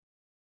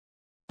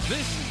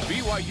This is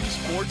BYU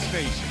Sports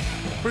Nation,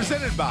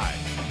 presented by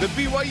the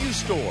BYU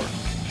Store,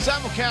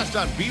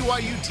 simulcast on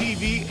BYU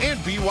TV and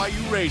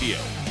BYU Radio.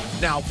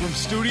 Now from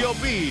Studio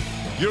B,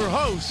 your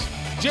hosts,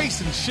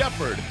 Jason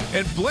Shepard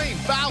and Blaine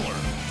Fowler.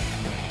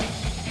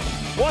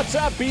 What's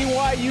up,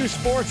 BYU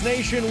Sports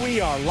Nation?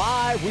 We are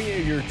live. We are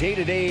your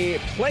day-to-day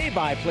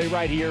play-by-play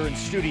right here in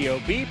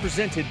Studio B,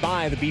 presented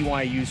by the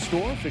BYU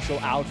Store, official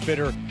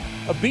outfitter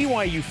of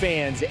BYU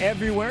fans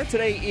everywhere.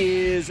 Today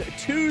is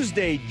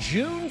Tuesday,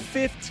 June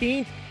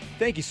 15th.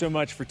 Thank you so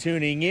much for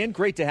tuning in.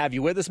 Great to have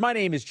you with us. My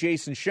name is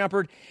Jason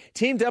Shepard,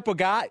 teamed up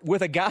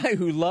with a guy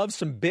who loves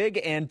some big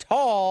and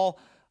tall,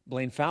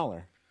 Blaine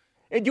Fowler.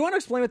 Do you want to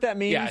explain what that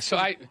means? Yeah, so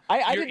I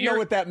didn't know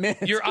what that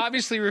meant. You're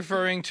obviously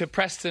referring to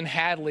Preston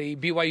Hadley,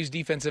 BYU's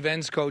defensive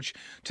ends coach,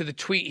 to the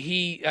tweet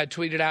he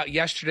tweeted out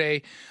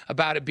yesterday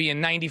about it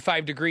being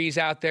 95 degrees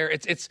out there.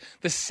 It's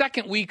the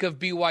second week of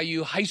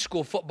BYU high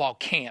school football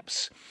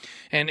camps.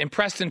 And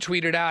Preston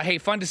tweeted out, hey,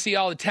 fun to see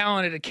all the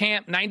talent at a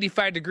camp,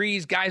 95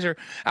 degrees. Guys are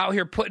out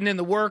here putting in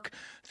the work.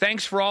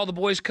 Thanks for all the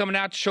boys coming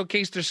out to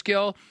showcase their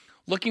skill.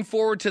 Looking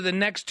forward to the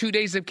next 2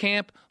 days of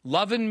camp.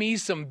 Loving me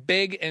some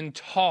big and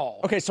tall.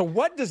 Okay, so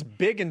what does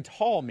big and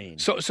tall mean?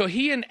 So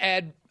he and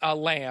Ed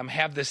Lamb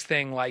have this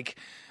thing like,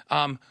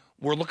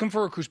 we're looking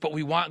for recruits, but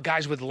we want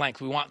guys with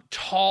length. We want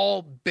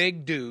tall,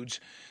 big dudes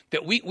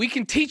that we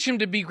can teach them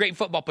to be great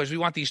football players. We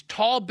want these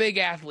tall, big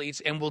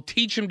athletes, and we'll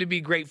teach them to be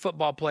great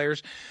football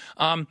players.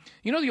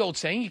 You know the old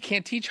saying, you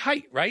can't teach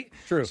height, right?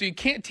 True. So you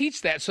can't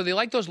teach that. So they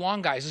like those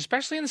long guys,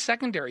 especially in the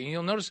secondary.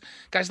 You'll notice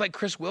guys like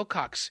Chris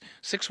Wilcox,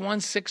 6'1",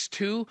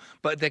 6'2",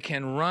 but they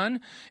can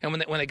run. And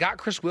when they got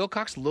Chris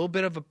Wilcox, a little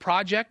bit of a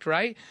project,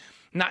 right?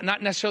 Not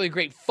necessarily a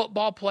great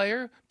football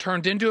player,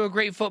 turned into a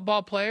great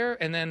football player,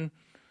 and then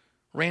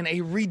ran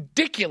a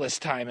ridiculous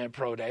time at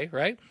Pro Day,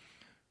 right?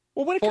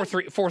 Well,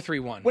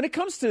 4.31. When it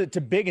comes to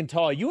big and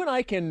tall, you and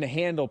I can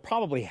handle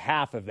probably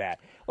half of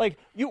that. Like,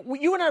 you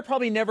and I are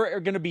probably never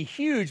are going to be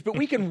huge, but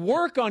we can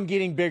work on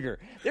getting bigger.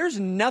 There's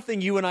nothing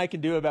you and I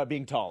can do about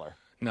being taller.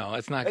 No,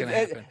 it's not going to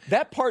happen.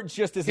 That part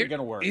just isn't going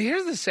to work.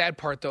 Here's the sad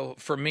part, though,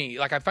 for me.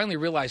 Like, I finally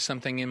realized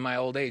something in my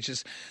old age.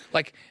 Is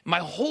like, my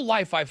whole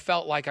life I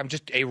felt like I'm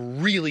just a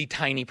really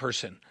tiny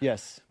person.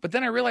 Yes. But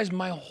then I realized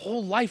my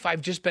whole life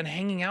I've just been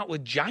hanging out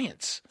with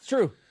giants. It's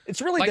true.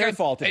 It's really their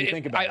fault if you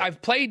think about it.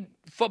 I've played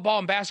football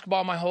and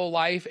basketball my whole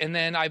life, and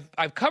then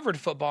I've covered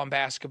football and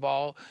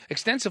basketball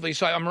extensively.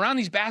 So I'm around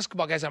these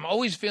basketball guys. I'm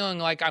always feeling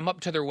like I'm up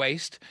to their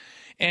waist.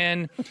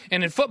 And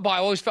in football, I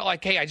always felt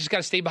like, hey, I just got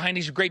to stay behind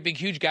these great, big,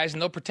 huge guys,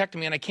 and they'll protect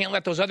me, and I can't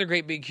let those other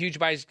great, big, huge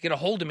guys get a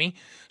hold of me,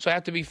 so I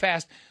have to be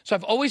fast. So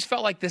I've always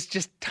felt like this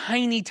just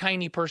tiny,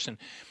 tiny person.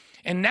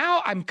 And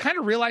now I'm kind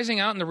of realizing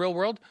out in the real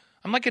world,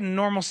 I'm like a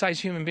normal-sized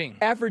human being.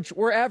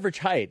 We're average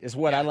height is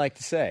what I like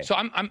to say. So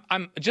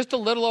I'm just a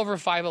little over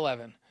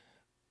 5'11".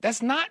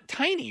 That's not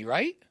tiny,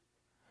 right?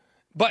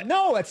 But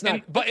no, it's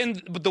not. But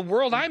in the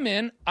world I'm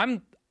in,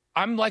 I'm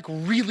like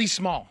really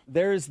small.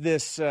 There is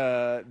this.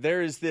 I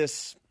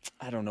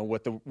don't know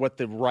what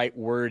the right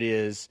word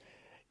is.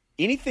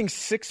 Anything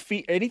 6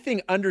 feet,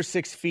 anything under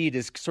 6 feet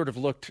is sort of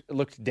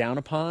looked down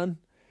upon.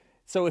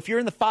 So if you're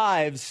in the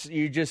fives,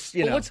 you just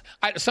know.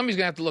 Somebody's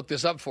gonna have to look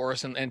this up for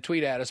us and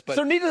tweet at us. But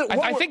so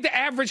I think the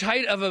average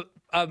height of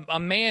a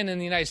man in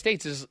the United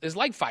States is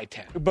like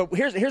 5'10". But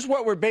here's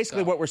what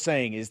we're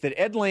saying is that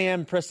Ed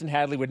Lamb, Preston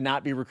Hadley would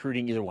not be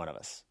recruiting either one of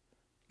us.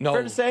 No,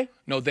 fair to say?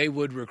 No, they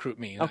would recruit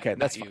me. Okay,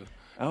 that's not you.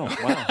 Oh,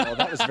 wow. Well,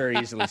 that was very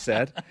easily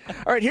said.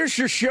 All right, here's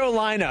your show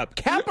lineup.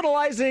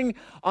 Capitalizing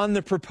on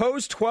the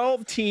proposed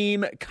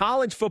 12-team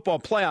college football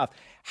playoff.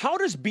 How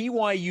does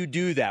BYU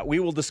do that? We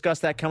will discuss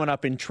that coming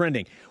up in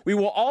Trending. We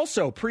will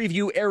also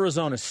preview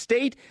Arizona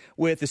State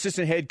with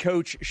assistant head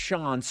coach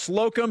Sean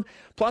Slocum.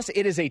 Plus,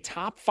 it is a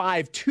Top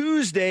 5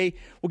 Tuesday.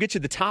 We'll get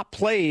you the top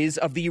plays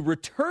of the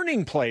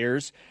returning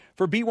players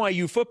for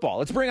BYU football.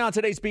 Let's bring on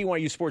today's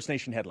BYU Sports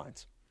Nation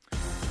headlines.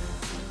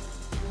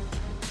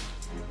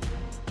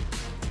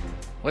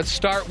 Let's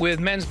start with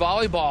men's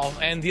volleyball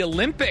and the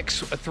Olympics.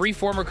 3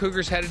 former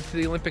Cougars headed to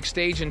the Olympic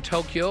stage in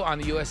Tokyo on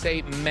the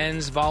USA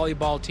men's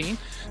volleyball team.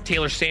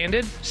 Taylor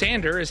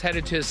Sander is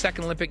headed to his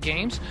second Olympic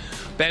Games.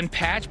 Ben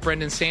Patch,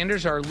 Brendan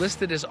Sanders are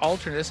listed as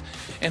alternates.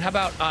 And how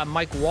about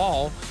Mike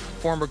Wall,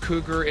 former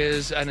Cougar,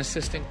 is an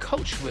assistant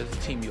coach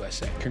with Team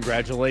USA.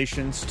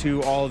 Congratulations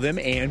to all of them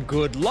and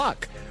good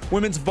luck.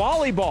 Women's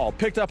volleyball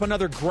picked up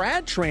another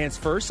grad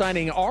transfer,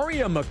 signing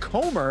Aria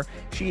McComber.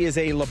 She is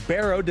a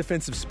libero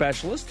defensive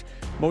specialist.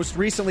 Most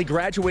recently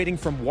graduating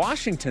from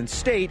Washington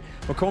State,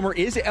 McComber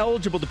is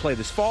eligible to play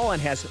this fall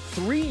and has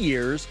 3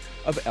 years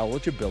of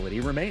eligibility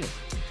remaining.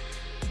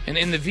 And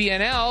in the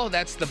VNL,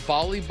 that's the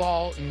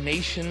Volleyball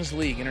Nations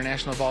League,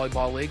 International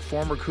Volleyball League.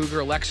 Former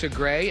Cougar Alexa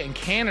Gray and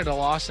Canada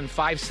lost in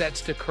 5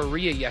 sets to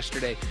Korea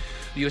yesterday.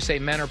 The USA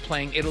men are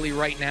playing Italy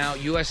right now.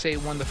 USA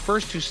won the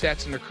first 2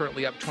 sets, and they're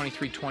currently up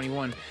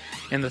 23-21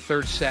 in the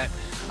third set.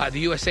 The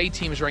USA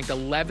team is ranked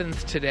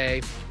 11th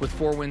today with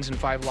 4 wins and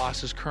 5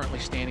 losses, currently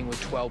standing with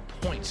 12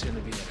 points in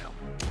the VNL.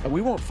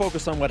 We won't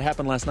focus on what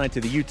happened last night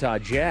to the Utah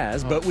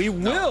Jazz, but we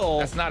will.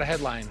 That's not a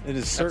headline. It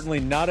is certainly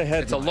not a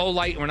headline. It's a low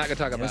light, and we're not going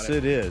to talk about it. Yes,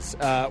 it is.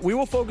 We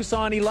will focus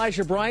on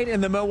Elijah Bryant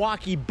and the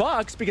Milwaukee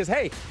Bucks because,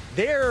 hey,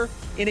 they're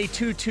in a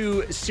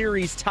 2-2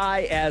 series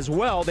tie as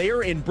well. They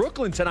are in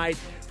Brooklyn tonight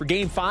for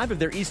Game 5 of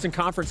their Eastern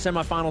Conference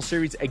semifinal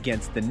series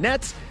against the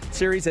Nets.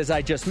 Series, as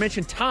I just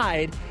mentioned,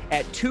 tied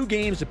at 2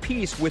 games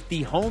apiece with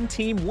the home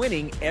team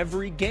winning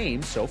every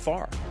game so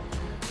far.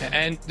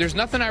 And there's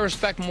nothing I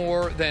respect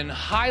more than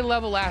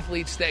high-level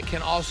athletes that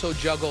can also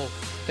juggle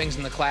things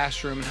in the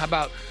classroom. And how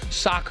about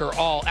soccer,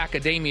 all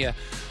academia?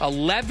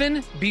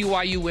 11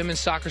 BYU women's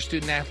soccer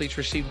student-athletes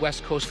received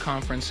West Coast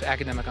Conference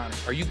academic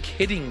honors. Are you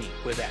kidding me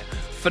with that?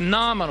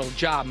 Phenomenal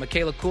job.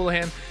 Michaela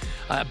Coulihan,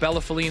 Bella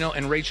Folino,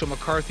 and Rachel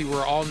McCarthy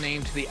were all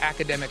named to the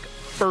academic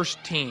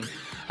first team.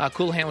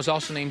 Coulihan was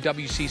also named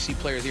WCC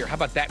Player of the Year. How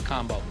about that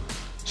combo?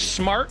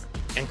 Smart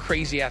and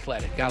crazy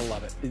athletic. Gotta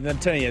love it. I'm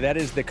telling you, that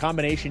is the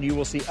combination you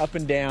will see up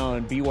and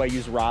down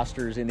BYU's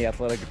rosters in the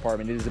athletic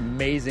department. It is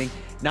amazing.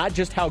 Not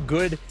just how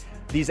good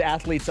these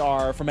athletes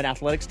are from an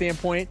athletic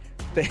standpoint,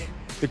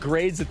 the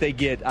grades that they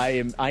get, I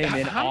am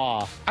in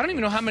awe. I don't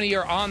even know how many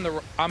are on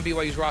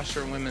BYU's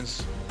roster in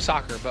women's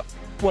soccer, but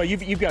well,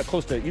 you've got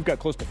close to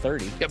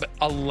 30. Yeah, but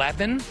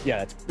 11?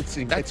 Yeah, it's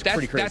pretty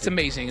crazy. That's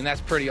amazing, and that's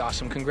pretty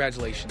awesome.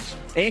 Congratulations.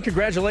 And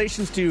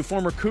congratulations to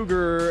former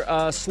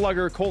Cougar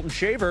slugger Colton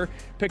Shaver.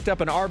 Picked up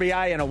an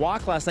RBI and a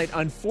walk last night.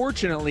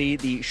 Unfortunately,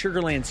 the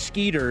Sugarland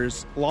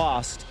Skeeters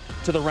lost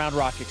to the Round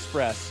Rock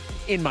Express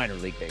in minor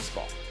league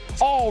baseball.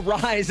 All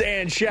rise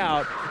and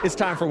shout. It's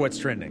time for What's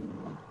Trending.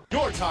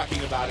 You're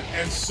talking about it,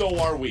 and so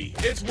are we.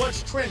 It's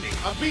What's Trending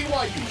on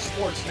BYU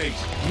Sports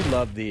Nation. You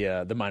love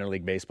the minor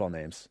league baseball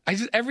names.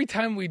 Every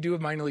time we do a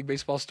minor league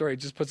baseball story,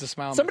 it just puts a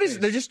smile on my face.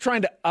 They're just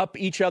trying to up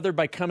each other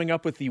by coming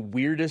up with the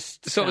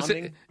weirdest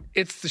sounding.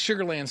 It's the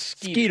Sugarland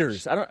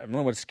Skeeters. I don't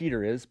know what a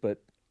Skeeter is,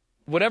 but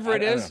whatever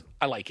it is,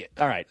 I like it.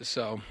 All right.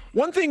 So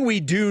one thing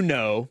we do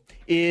know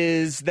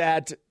is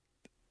that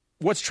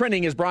What's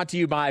Trending is brought to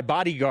you by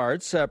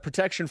Bodyguards,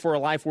 protection for a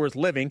life worth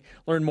living.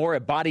 Learn more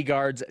at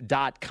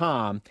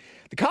bodyguards.com.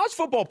 The College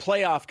Football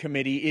Playoff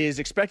Committee is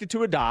expected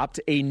to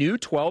adopt a new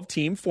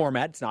 12-team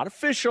format. It's not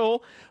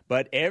official,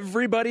 but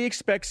everybody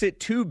expects it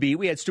to be.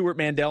 We had Stuart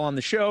Mandel on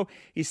the show.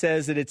 He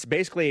says that it's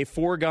basically a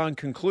foregone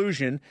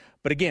conclusion,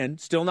 but again,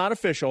 still not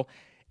official.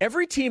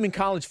 Every team in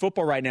college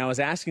football right now is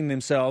asking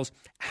themselves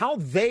how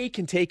they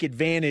can take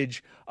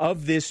advantage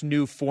of this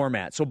new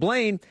format. So,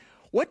 Blaine,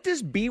 what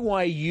does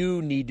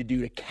BYU need to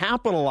do to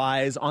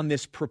capitalize on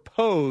this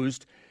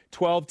proposed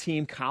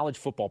 12-team college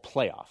football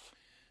playoff?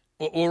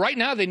 Well, right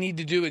now they need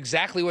to do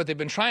exactly what they've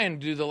been trying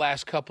to do the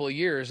last couple of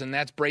years, and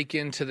that's break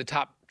into the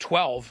top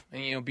 12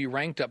 and be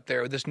ranked up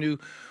there. This new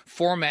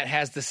format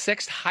has the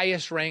 6th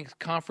highest-ranked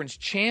conference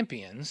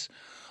champions,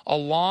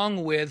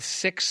 along with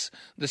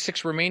the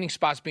six remaining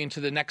spots being to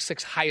the next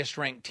 6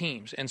 highest-ranked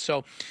teams. And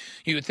so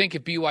you would think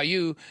if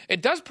BYU,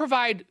 it does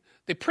provide.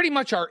 They pretty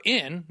much are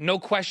in, no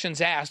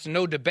questions asked,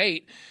 no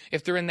debate,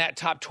 if they're in that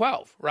top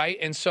 12, right?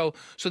 And so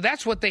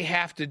that's what they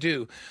have to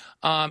do.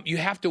 You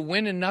have to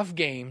win enough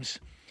games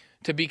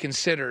to be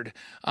considered.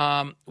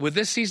 With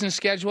this season's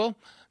schedule,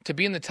 to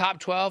be in the top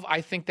 12, I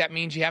think that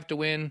means you have to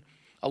win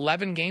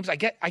 11 games. I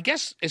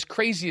guess as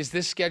crazy as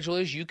this schedule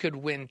is, you could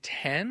win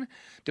 10,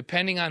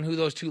 depending on who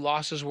those 2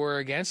 losses were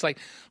against. Like,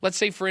 let's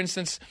say, for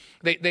instance,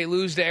 they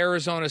lose to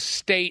Arizona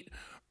State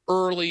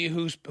early,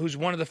 who's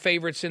one of the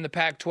favorites in the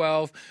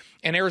Pac-12,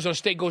 and Arizona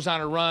State goes on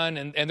a run,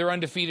 and they're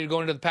undefeated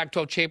going into the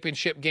Pac-12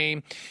 championship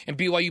game, and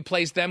BYU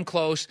plays them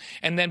close,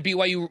 and then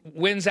BYU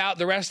wins out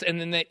the rest,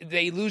 and then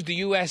they lose to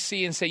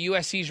USC and say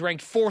USC's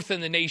ranked 4th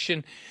in the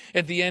nation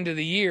at the end of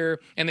the year,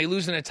 and they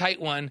lose in a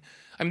tight one.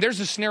 I mean, there's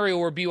a scenario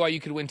where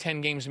BYU could win 10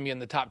 games and be in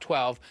the top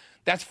 12.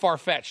 That's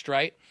far-fetched,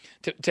 right?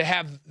 To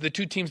have the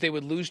 2 teams they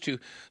would lose to.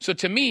 So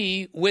to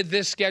me, with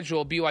this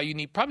schedule,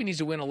 BYU probably needs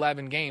to win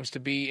 11 games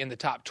to be in the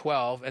top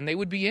 12, and they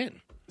would be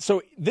in.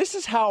 So this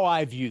is how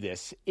I view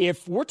this.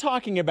 If we're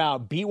talking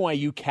about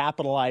BYU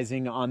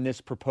capitalizing on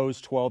this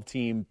proposed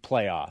 12-team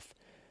playoff,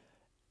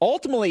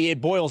 ultimately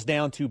it boils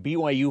down to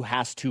BYU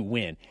has to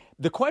win.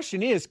 The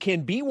question is,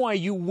 can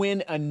BYU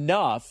win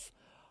enough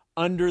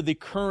under the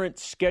current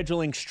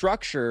scheduling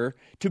structure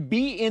to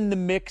be in the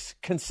mix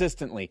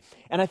consistently?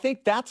 And I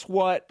think that's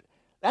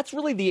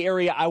really the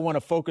area I want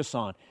to focus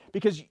on,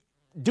 because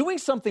doing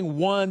something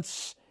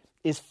once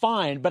is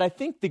fine, but I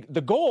think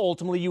the goal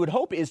ultimately you would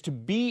hope is to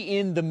be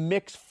in the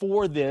mix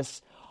for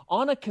this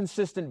on a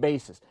consistent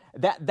basis.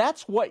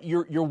 That's what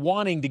you're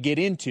wanting to get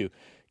into.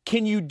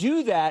 Can you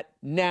do that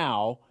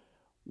now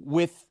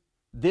with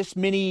this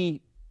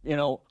many,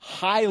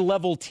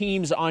 high-level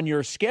teams on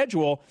your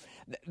schedule?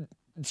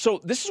 So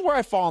this is where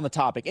I fall on the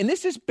topic, and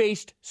this is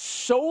based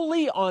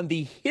solely on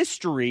the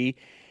history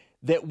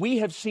that we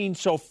have seen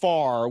so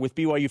far with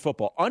BYU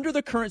football. Under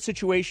the current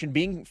situation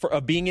being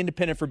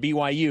independent for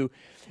BYU,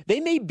 they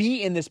may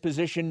be in this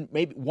position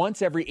maybe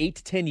once every 8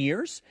 to 10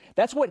 years.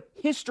 That's what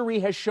history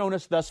has shown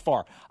us thus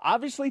far.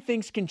 Obviously,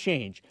 things can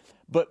change,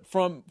 but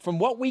from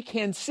what we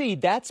can see,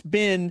 that's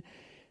been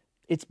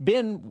it's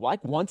been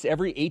like once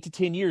every 8 to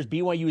 10 years,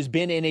 BYU has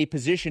been in a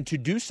position to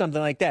do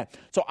something like that.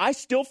 So I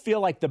still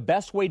feel like the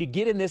best way to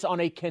get in this on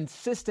a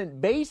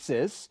consistent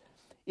basis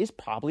is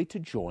probably to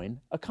join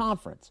a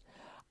conference.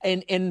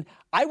 And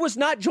I was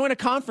not join a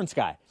conference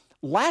guy.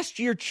 Last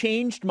year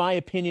changed my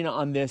opinion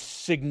on this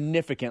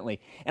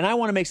significantly. And I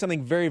want to make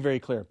something very,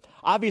 very clear.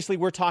 Obviously,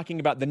 we're talking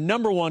about the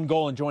number one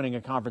goal in joining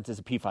a conference is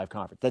a P5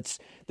 conference.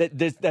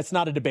 That's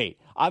not a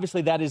debate.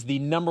 Obviously, that is the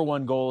number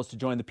one goal, is to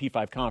join the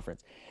P5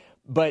 conference.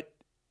 But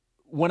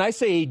when I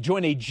say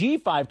join a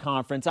G5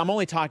 conference, I'm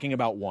only talking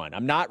about one.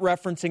 I'm not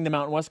referencing the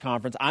Mountain West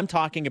Conference. I'm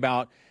talking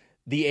about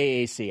the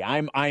AAC.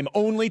 I'm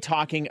only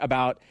talking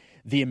about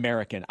the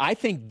American. I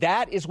think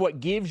that is what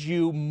gives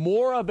you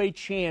more of a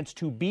chance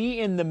to be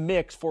in the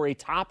mix for a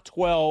top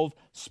 12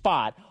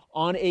 spot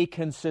on a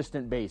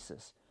consistent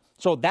basis.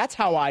 So that's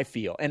how I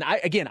feel. And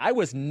I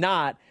was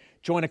not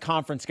join a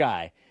conference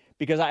guy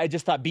because I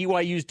just thought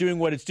BYU's doing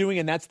what it's doing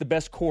and that's the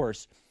best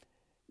course.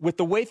 With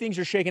the way things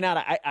are shaking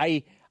out,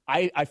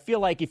 I feel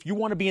like if you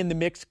want to be in the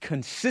mix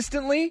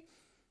consistently,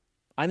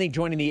 I think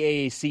joining the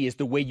AAC is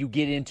the way you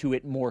get into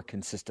it more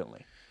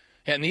consistently.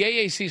 And the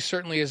AAC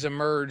certainly has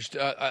emerged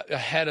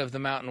ahead of the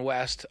Mountain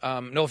West.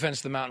 No offense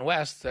to the Mountain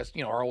West, that's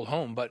our old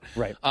home, but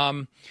right.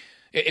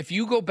 If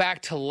you go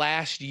back to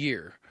last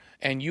year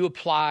and you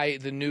apply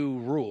the new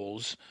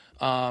rules,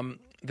 then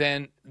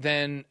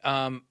the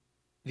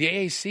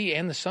AAC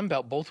and the Sun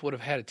Belt both would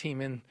have had a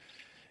team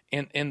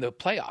in the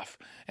playoff,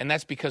 and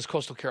that's because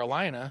Coastal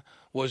Carolina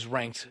was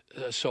ranked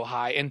so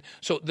high, and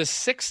so the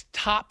 6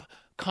 top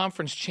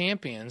conference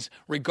champions,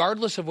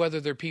 regardless of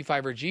whether they're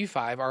P5 or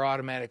G5, are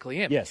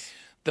automatically in. Yes.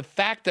 The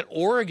fact that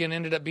Oregon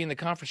ended up being the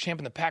conference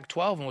champion in the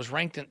Pac-12 and was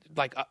ranked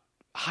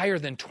higher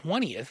than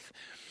 20th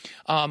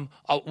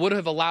would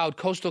have allowed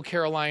Coastal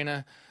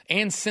Carolina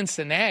and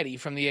Cincinnati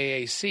from the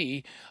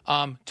AAC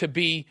to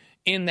be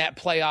in that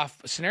playoff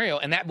scenario,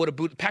 and that would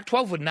have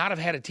Pac-12 would not have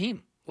had a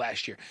team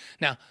last year.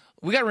 Now,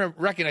 we got to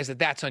recognize that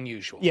that's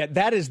unusual. Yeah,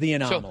 that is the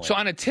anomaly. So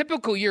on a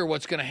typical year,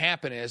 what's going to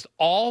happen is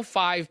all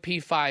 5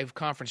 P5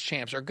 conference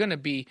champs are going to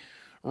be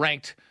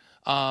ranked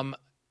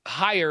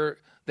higher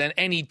than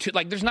any two.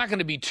 Like, there's not going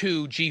to be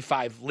 2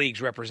 G5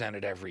 leagues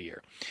represented every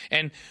year.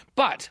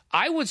 But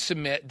I would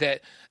submit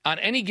that on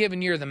any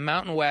given year, the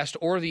Mountain West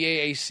or the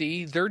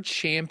AAC, their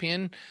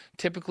champion,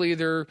 typically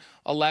they're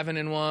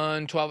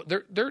 11-1, 12.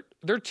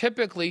 They're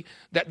typically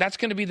that's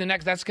going to be the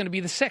next. That's going to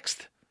be the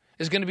 6th.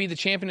 Is going to be the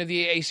champion of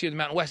the AAC or the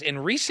Mountain West. In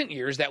recent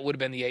years, that would have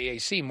been the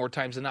AAC more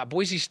times than not.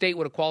 Boise State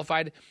would have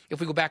qualified. If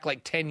we go back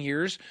like 10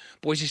 years,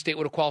 Boise State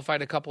would have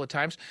qualified a couple of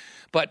times.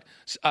 But,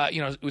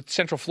 with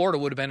Central Florida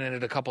would have been in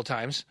it a couple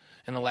times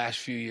in the last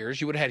few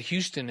years. You would have had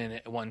Houston in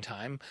it at one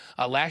time.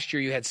 Last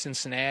year, you had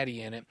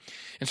Cincinnati in it.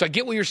 And so I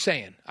get what you're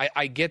saying.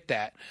 I get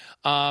that.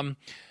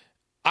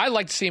 I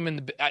like to see him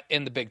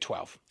in the Big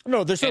 12.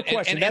 No, there's no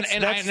question.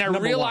 And I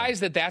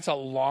realize that that's a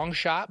long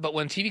shot, but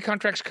when TV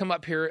contracts come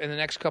up here in the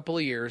next couple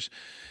of years,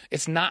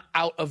 it's not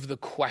out of the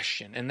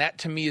question. And that,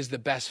 to me, is the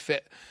best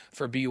fit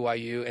for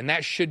BYU, and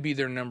that should be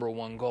their number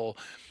one goal.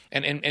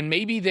 And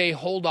maybe they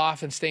hold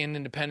off and stay in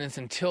independence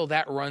until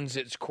that runs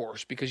its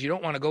course, because you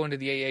don't want to go into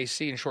the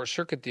AAC and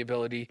short-circuit the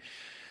ability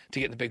to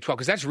get in the Big 12,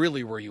 because that's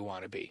really where you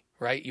want to be,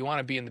 right? You want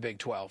to be in the Big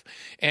 12.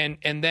 And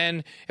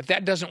then if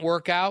that doesn't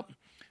work out,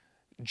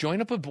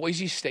 join up with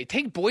Boise State.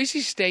 Take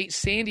Boise State,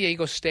 San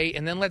Diego State,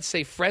 and then let's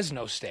say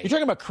Fresno State. You're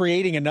talking about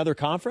creating another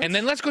conference? And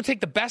then let's go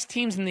take the best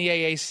teams in the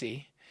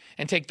AAC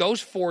and take those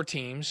 4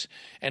 teams,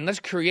 and let's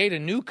create a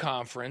new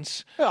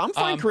conference. Yeah, I'm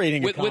fine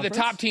creating a conference. With the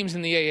top teams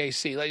in the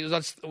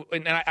AAC.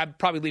 And I'd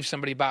probably leave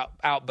somebody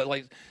out, but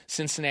like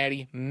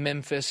Cincinnati,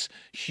 Memphis,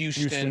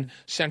 Houston,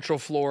 Central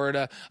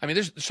Florida. I mean,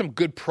 there's some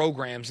good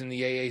programs in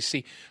the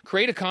AAC.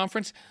 Create a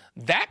conference.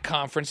 That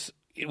conference,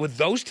 with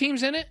those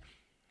teams in it,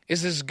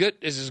 is as good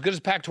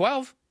as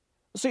Pac-12.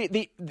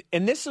 See,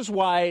 and this is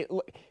why,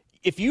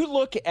 if you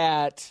look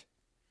at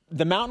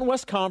the Mountain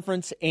West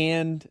Conference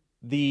and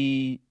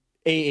the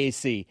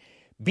AAC,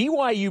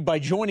 BYU, by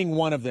joining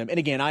one of them, and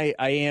again, I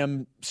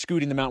am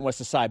scooting the Mountain West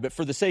aside, but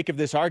for the sake of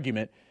this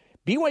argument,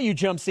 BYU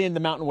jumps in the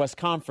Mountain West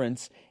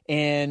Conference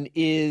and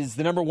is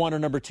the number 1 or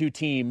number 2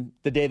 team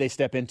the day they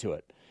step into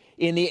it.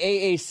 In the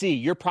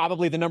AAC, you're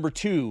probably the number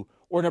 2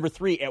 or number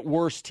 3 at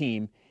worst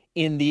team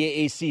in the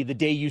AAC the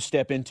day you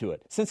step into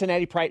it.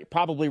 Cincinnati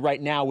probably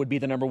right now would be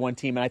the number 1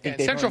 team, and I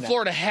think Central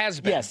Florida has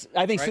been. Yes,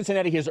 I think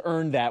Cincinnati has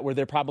earned that, where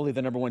they're probably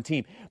the number 1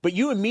 team. But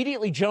you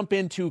immediately jump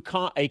into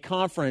a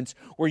conference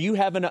where you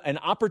have an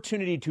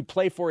opportunity to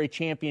play for a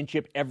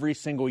championship every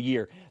single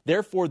year.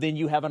 Therefore, then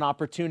you have an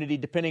opportunity,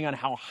 depending on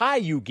how high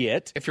you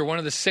get. If you're one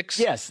of the 6.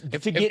 Yes.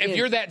 If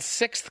you're that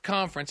 6th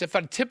conference, if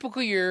a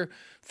typical year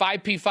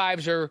 5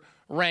 P5s are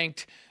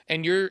ranked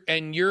and you're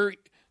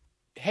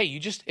hey,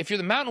 if you're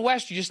the Mountain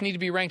West, you just need to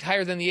be ranked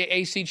higher than the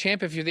AAC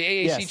champ. If you're the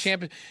AAC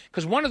champion,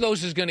 because one of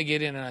those is going to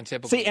get in on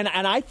typical. See, and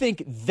I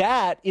think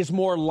that is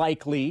more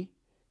likely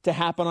to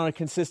happen on a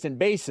consistent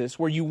basis,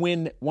 where you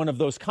win one of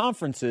those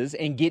conferences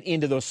and get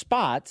into those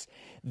spots,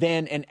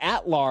 than an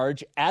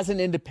at-large as an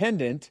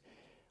independent,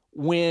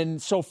 when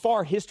so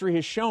far history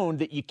has shown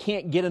that you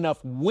can't get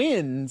enough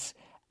wins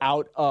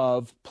out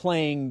of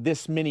playing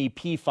this many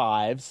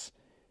P5s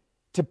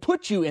to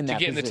put you in that to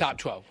get position. in the top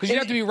 12. Because you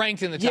have to be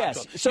ranked in the top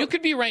 12. So, you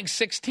could be ranked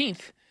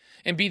 16th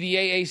and be the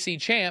AAC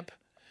champ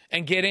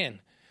and get in.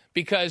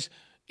 Because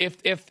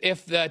if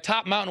the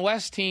top Mountain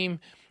West team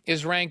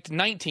is ranked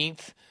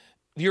 19th,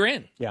 you're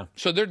in. Yeah.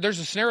 So there's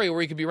a scenario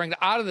where you could be ranked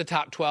out of the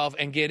top 12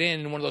 and get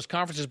in one of those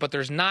conferences, but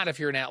there's not if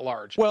you're an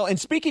at-large. Well, and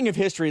speaking of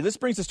history, this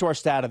brings us to our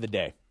stat of the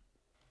day.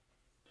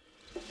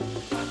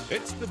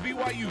 It's the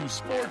BYU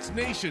Sports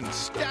Nation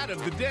stat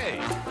of the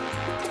day.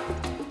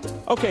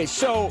 Okay,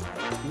 so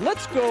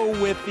let's go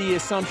with the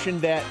assumption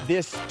that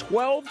this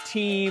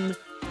 12-team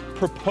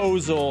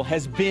proposal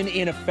has been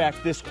in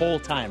effect this whole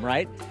time,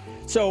 right?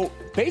 So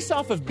based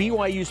off of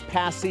BYU's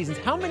past seasons,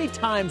 how many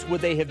times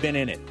would they have been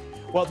in it?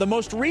 Well, the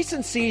most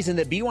recent season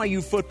that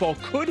BYU football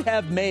could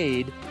have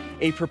made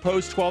a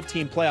proposed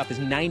 12-team playoff is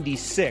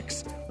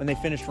 96, when they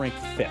finished ranked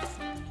 5th.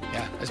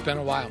 Yeah, it's been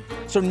a while.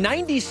 So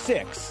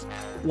 96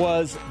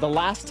 was the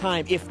last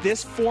time, if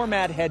this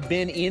format had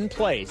been in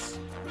place,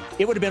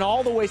 it would have been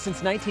all the way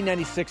since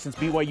 1996 since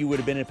BYU would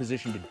have been in a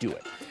position to do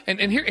it.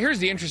 And here's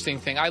the interesting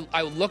thing.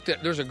 I looked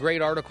at, there's a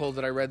great article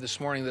that I read this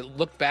morning that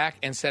looked back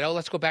and said,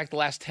 let's go back the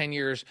last 10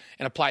 years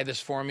and apply this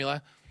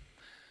formula.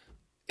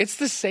 It's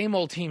the same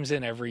old teams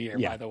in every year,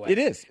 by the way. It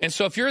is. And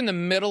so if you're in the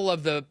middle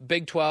of the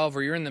Big 12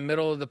 or you're in the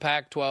middle of the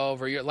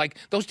Pac-12 or you're like,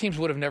 those teams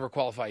would have never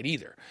qualified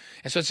either.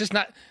 And so it's just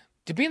not,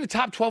 to be in the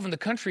top 12 in the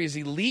country is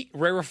elite,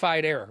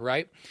 rarefied air,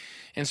 right?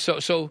 And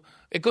so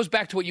it goes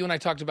back to what you and I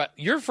talked about.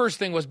 Your first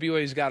thing was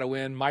BYU's got to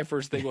win. My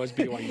first thing was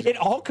BYU's It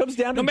all comes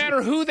down to no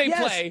matter who they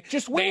play,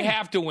 just win. They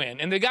have to win.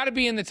 And they got to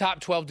be in the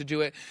top 12 to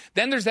do it.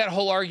 Then there's that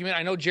whole argument.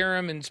 I know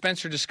Jerem and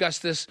Spencer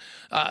discussed this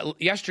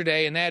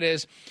yesterday, and that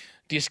is,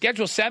 do you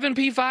schedule 7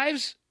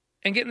 P5s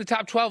and get in the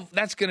top 12?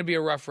 That's going to be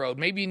a rough road.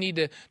 Maybe you need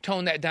to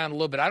tone that down a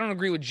little bit. I don't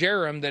agree with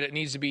Jerem that it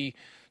needs to be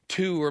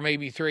 2 or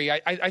maybe 3.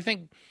 I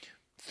think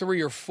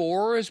 3 or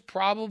 4 is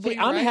probably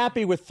I'm right.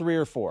 happy with 3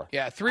 or 4.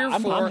 Yeah, 3 or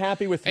 4. I'm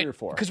happy with 3 or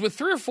 4. Because with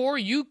 3 or 4,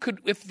 you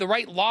could, if the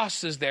right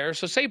loss is there,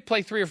 so say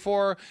play 3 or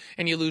 4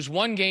 and you lose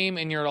one game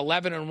and you're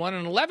 11-1,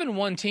 an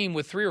 11-1 team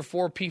with 3 or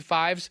 4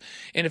 P5s,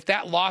 and if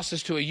that loss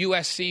is to a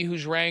USC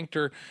who's ranked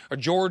or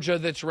Georgia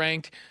that's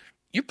ranked,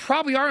 you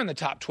probably are in the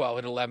top 12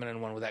 at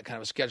 11-1 with that kind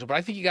of a schedule. But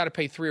I think you got to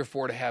pay 3 or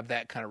 4 to have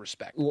that kind of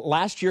respect.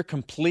 Last year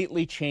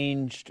completely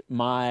changed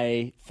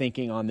my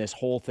thinking on this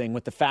whole thing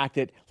with the fact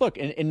that, look,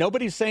 and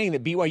nobody's saying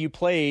that BYU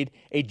played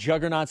a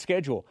juggernaut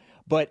schedule,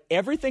 but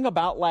everything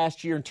about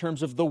last year in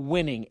terms of the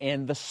winning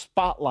and the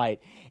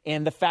spotlight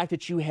and the fact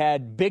that you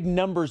had big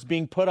numbers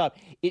being put up,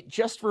 it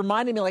just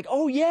reminded me like,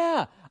 oh,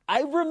 yeah,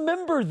 I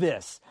remember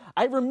this.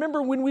 I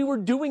remember when we were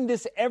doing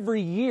this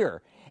every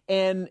year.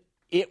 And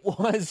it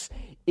was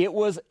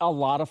a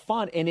lot of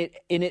fun, and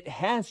it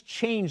has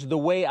changed the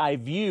way I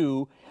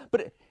view.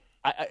 But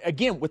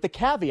again, with the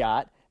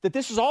caveat that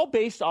this is all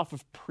based off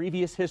of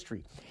previous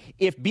history.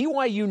 If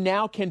BYU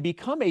now can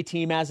become a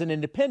team as an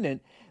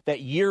independent that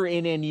year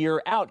in and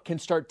year out can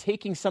start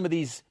taking some of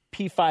these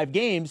P5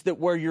 games that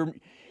where you're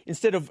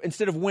instead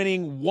of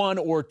winning 1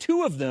 or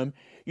 2 of them,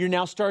 you're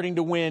now starting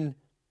to win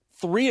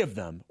 3 of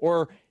them,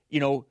 or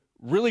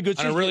really good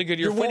season. On a really good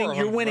year,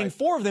 you're winning right.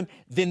 4 of them,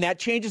 then that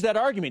changes that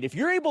argument. If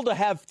you're able to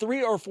have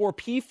 3 or 4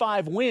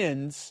 P5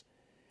 wins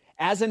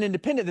as an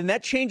independent, then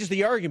that changes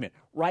the argument.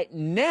 Right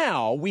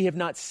now, we have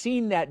not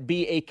seen that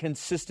be a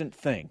consistent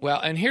thing.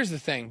 Well, and here's the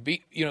thing.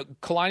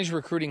 Kalani's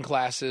recruiting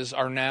classes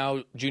are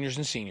now juniors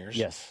and seniors.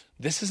 Yes.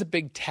 This is a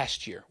big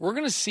test year. We're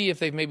going to see if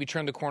they've maybe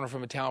turned the corner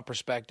from a talent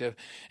perspective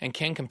and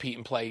can compete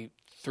and play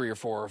 3 or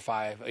 4 or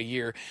 5 a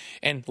year.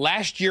 And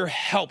last year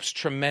helps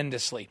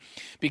tremendously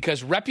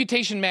because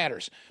reputation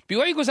matters.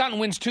 BYU goes out and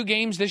wins 2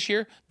 games this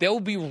year,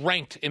 they'll be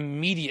ranked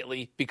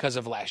immediately because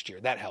of last year.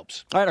 That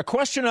helps. All right, a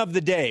question of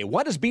the day.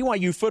 What does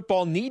BYU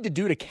football need to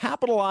do to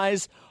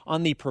capitalize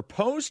on the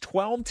proposed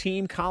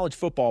 12-team college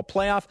football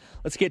playoff?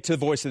 Let's get to the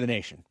voice of the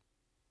nation.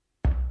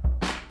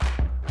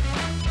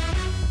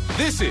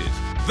 This is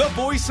the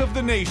voice of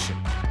the nation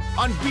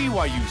on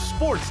BYU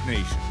Sports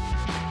Nation.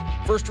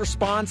 First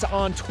response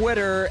on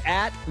Twitter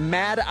at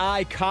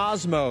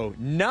MadEyeCosmo.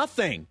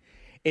 Nothing.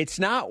 It's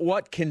not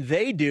what can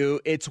they do,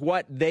 it's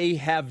what they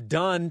have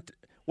done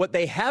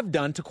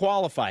to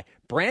qualify.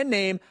 Brand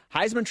name,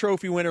 Heisman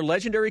Trophy winner,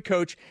 legendary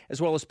coach,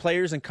 as well as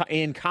players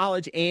in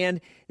college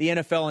and the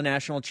NFL and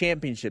national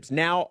championships.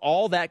 Now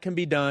all that can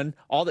be done,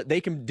 all that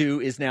they can do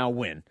is now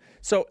win.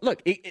 So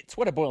look, it's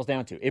what it boils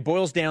down to. It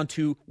boils down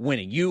to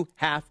winning. You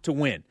have to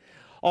win.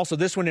 Also,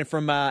 this one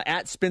from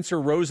at Spencer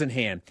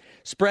Rosenhan.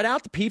 Spread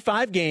out the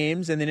P5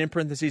 games, and then in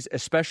parentheses,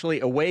 especially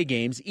away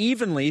games,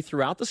 evenly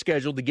throughout the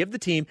schedule to give the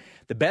team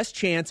the best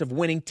chance of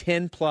winning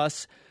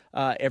 10-plus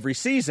every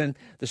season.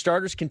 The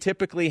starters can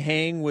typically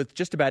hang with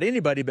just about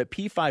anybody, but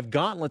P5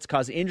 gauntlets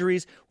cause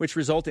injuries, which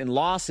result in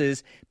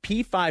losses.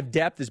 P5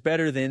 depth is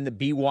better than the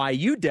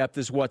BYU depth,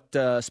 is what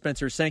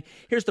Spencer is saying.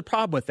 Here's the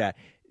problem with that.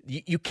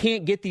 You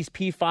can't get these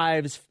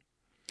P5s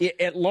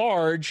at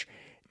large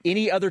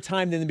any other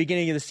time than the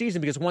beginning of the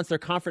season, because once their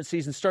conference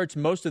season starts,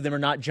 most of them are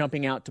not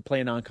jumping out to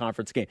play a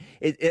non-conference game.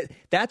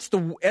 That's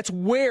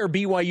where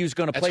BYU is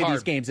going to play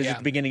these games, is at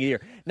the beginning of the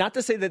year. Not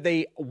to say that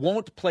they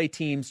won't play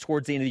teams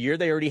towards the end of the year.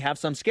 They already have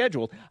some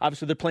scheduled.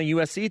 Obviously, they're playing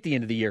USC at the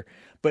end of the year.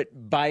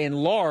 But by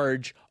and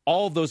large,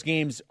 all of those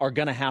games are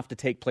going to have to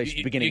take place at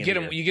the beginning of the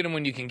year. You get them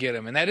when you can get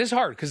them. And that is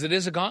hard because it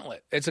is a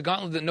gauntlet. It's a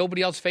gauntlet that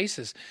nobody else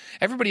faces.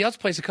 Everybody else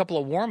plays a couple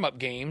of warm-up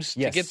games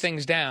to get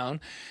things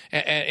down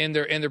in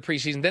their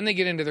preseason. Then they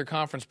get into their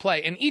conference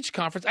play. And each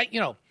conference,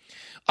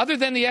 other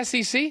than the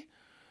SEC,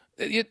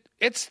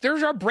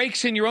 there are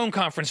breaks in your own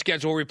conference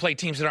schedule where we play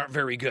teams that aren't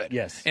very good.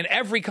 Yes. In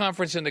every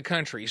conference in the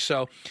country.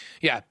 So,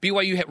 yeah,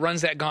 BYU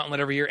runs that gauntlet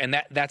every year,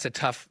 and that's a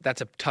tough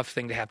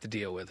thing to have to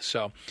deal with.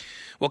 So,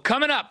 well,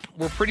 coming up,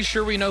 we're pretty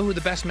sure we know who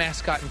the best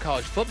mascot in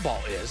college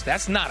football is.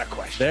 That's not a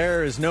question.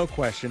 There is no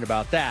question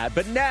about that.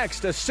 But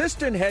next,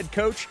 assistant head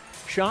coach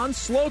Sean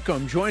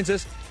Slocum joins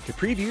us to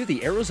preview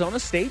the Arizona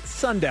State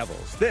Sun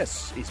Devils.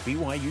 This is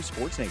BYU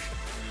Sports Nation.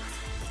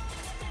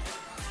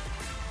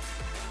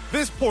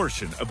 This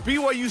portion of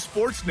BYU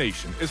Sports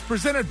Nation is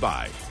presented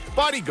by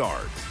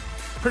Bodyguards,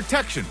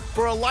 protection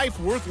for a life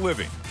worth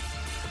living.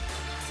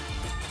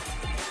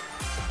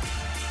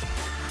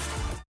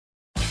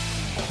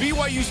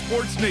 BYU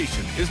Sports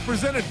Nation is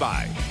presented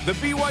by the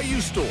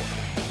BYU Store,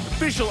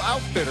 official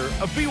outfitter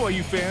of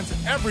BYU fans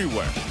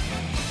everywhere.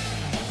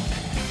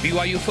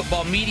 BYU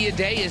Football Media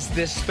Day is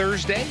this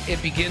Thursday.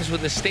 It begins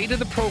with the state of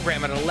the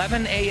program at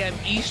 11 a.m.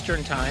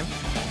 Eastern Time,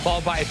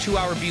 followed by a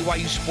 2-hour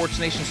BYU Sports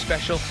Nation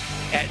special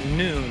at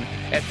noon.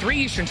 At 3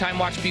 Eastern Time,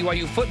 watch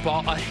BYU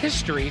Football, a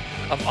history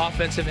of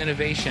offensive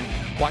innovation.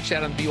 Watch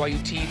that on BYU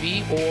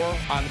TV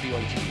or on the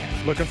BYU TV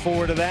app. Looking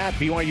forward to that.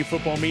 BYU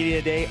Football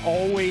Media Day,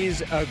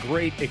 always a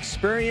great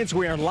experience.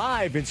 We are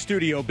live in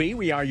Studio B.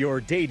 We are your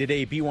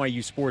day-to-day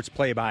BYU sports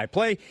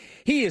play-by-play.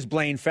 He is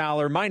Blaine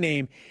Fowler. My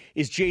name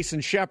is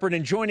Jason Shepard,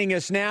 and joining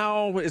us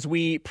now as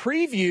we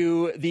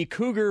preview the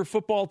Cougar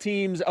football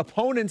team's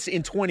opponents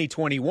in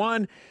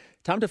 2021.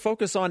 Time to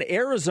focus on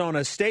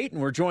Arizona State,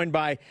 and we're joined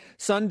by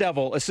Sun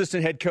Devil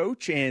assistant head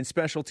coach and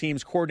special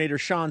teams coordinator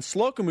Sean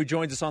Slocum, who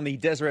joins us on the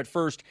Deseret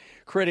First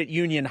Credit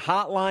Union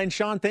hotline.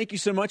 Sean, thank you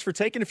so much for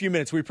taking a few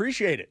minutes. We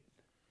appreciate it.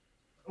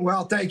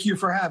 Well, thank you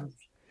for having me.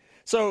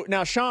 So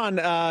now, Sean,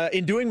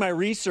 in doing my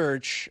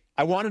research,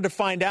 I wanted to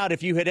find out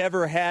if you had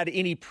ever had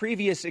any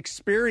previous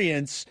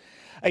experience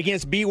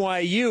against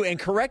BYU, and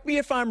correct me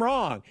if I'm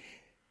wrong.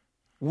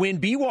 When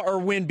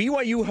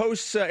BYU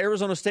hosts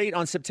Arizona State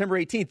on September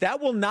 18th, that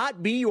will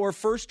not be your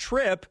first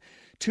trip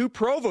to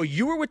Provo.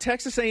 You were with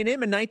Texas A&M in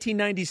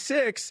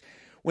 1996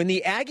 when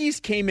the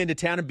Aggies came into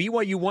town and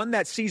BYU won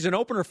that season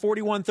opener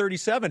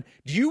 41-37.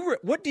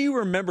 What do you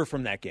remember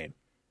from that game?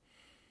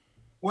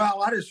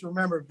 Well, I just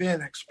remember it being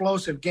an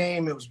explosive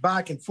game. It was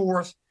back and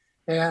forth.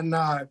 And,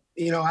 I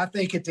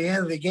think at the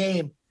end of the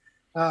game,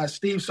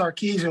 Steve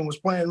Sarkisian was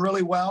playing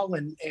really well,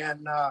 and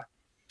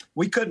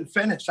we couldn't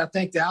finish. I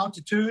think the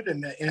altitude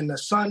and the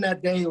sun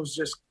that day was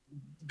just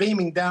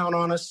beaming down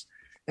on us,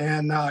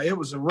 and it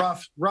was a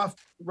rough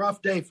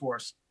day for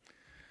us.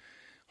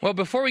 Well,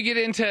 before we get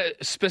into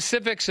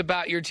specifics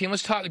about your team,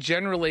 let's talk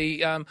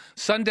generally.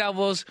 Sun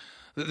Devils,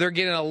 they're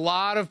getting a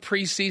lot of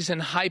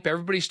preseason hype.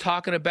 Everybody's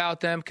talking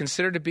about them,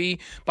 considered to be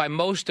by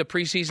most a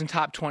preseason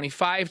top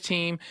 25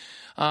 team.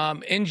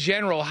 In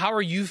general, how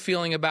are you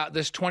feeling about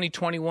this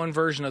 2021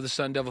 version of the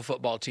Sun Devil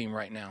football team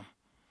right now?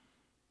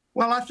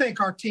 Well, I think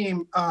our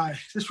team,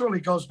 this really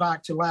goes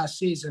back to last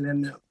season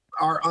and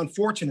our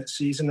unfortunate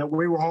season that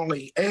we were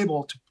only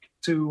able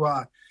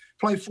to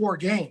play 4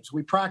 games.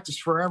 We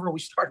practiced forever. We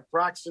started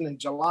practicing in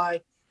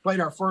July, played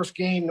our first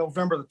game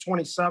November the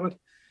 27th,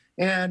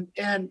 and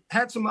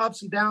had some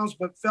ups and downs,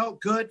 but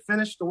felt good,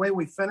 finished the way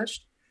we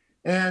finished.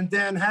 And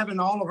then having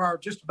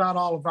just about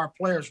all of our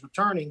players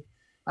returning,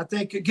 I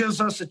think it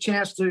gives us a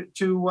chance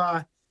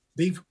to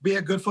be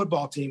a good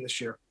football team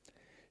this year.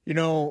 You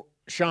know,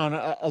 Sean,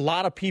 a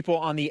lot of people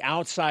on the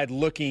outside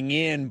looking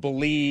in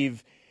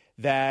believe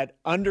that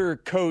under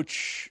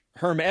Coach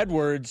Herm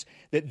Edwards,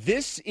 that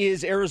this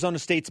is Arizona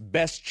State's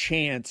best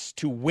chance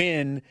to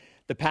win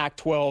the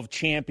Pac-12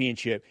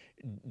 championship.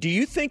 Do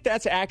you think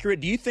that's accurate?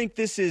 Do you think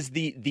this is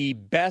the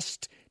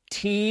best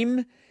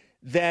team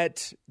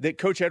that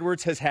Coach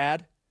Edwards has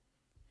had?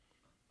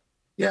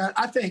 Yeah,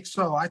 I think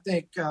so. I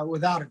think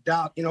without a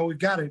doubt, we've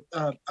got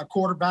a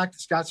quarterback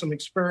that's got some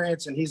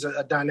experience, and he's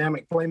a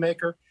dynamic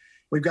playmaker.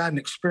 We've got an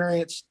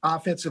experienced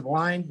offensive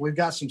line. We've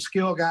got some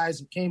skill guys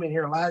that came in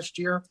here last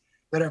year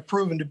that have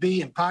proven to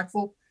be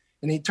impactful.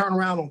 And he turned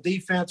around on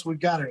defense. We've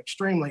got an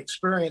extremely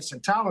experienced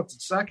and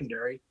talented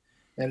secondary,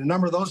 and a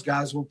number of those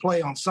guys will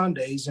play on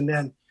Sundays. And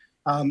then,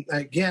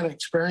 again, an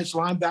experienced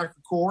linebacker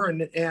core.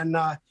 And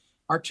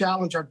our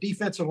challenge, our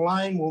defensive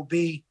line will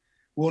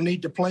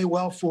need to play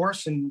well for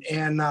us, and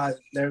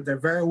they're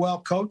very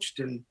well coached.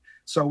 And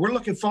so we're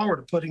looking forward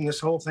to putting this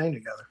whole thing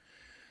together.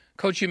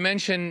 Coach, you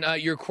mentioned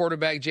your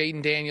quarterback,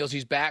 Jaden Daniels.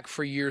 He's back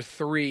for year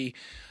 3.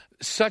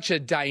 such a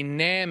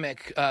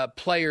dynamic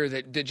player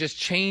that just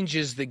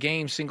changes the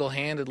game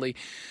single-handedly.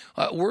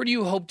 Where do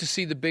you hope to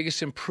see the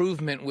biggest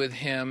improvement with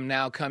him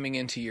now coming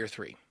into year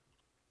 3?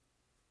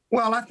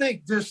 Well, I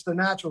think just the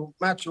natural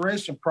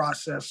maturation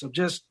process of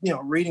just,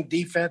 reading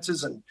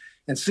defenses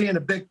and seeing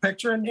the big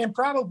picture and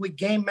probably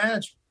game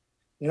management.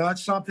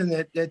 It's something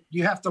that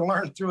you have to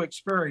learn through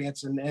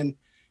experience. And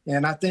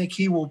I think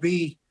he will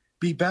be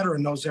better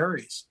in those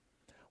areas.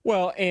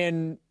 Well,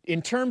 and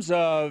in terms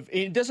of,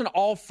 it doesn't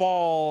all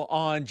fall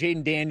on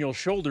Jayden Daniels'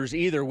 shoulders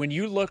either. When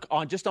you look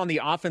on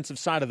the offensive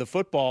side of the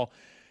football,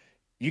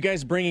 you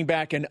guys bringing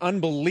back an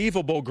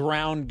unbelievable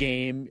ground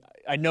game.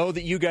 I know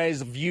that you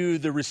guys view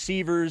the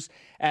receivers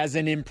as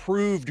an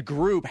improved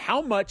group.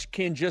 How much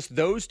can just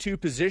those two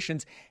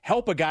positions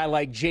help a guy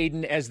like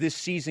Jayden as this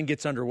season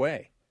gets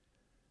underway?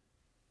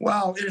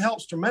 Well, it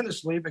helps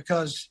tremendously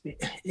because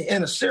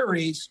in a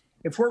series,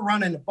 if we're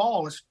running the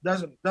ball, it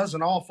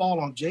doesn't all fall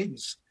on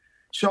Jayden's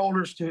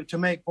shoulders to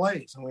make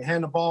plays. And we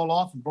hand the ball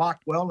off and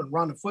block well and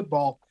run the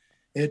football.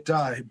 It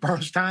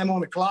burns time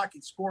on the clock.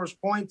 It scores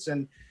points,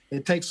 and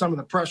it takes some of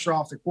the pressure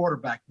off the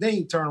quarterback. Then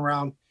you turn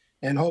around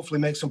and hopefully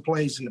make some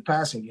plays in the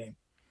passing game.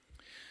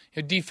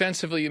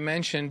 Defensively, you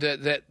mentioned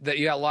that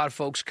you got a lot of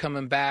folks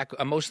coming back.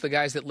 Most of the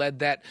guys that led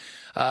that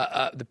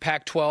the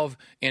Pac-12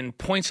 in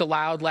points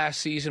allowed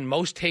last season,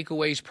 most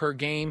takeaways per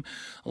game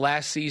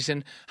last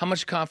season. How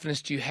much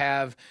confidence do you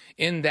have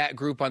in that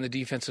group on the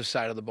defensive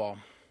side of the ball?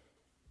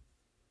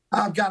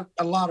 I've got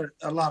a lot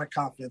of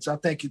confidence. I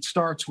think it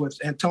starts with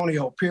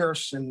Antonio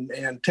Pierce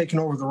and taking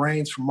over the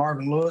reins from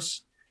Marvin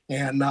Lewis.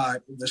 And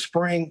this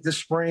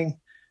spring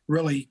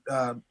really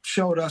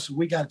showed us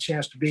we got a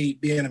chance to be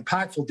an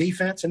impactful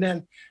defense. And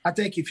then I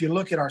think if you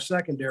look at our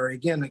secondary,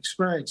 again, the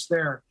experience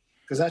there,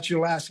 because that's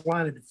your last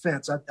line of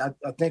defense,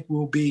 I think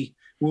we'll be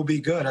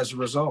good as a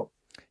result.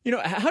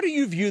 How do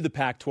you view the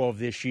Pac-12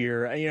 this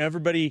year?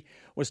 Everybody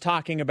was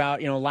talking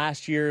about,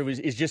 last year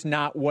is just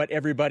not what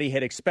everybody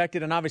had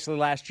expected. And obviously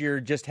last year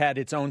just had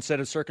its own set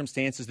of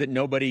circumstances that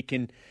nobody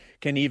can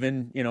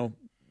even,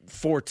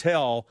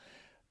 foretell.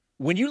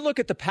 When you look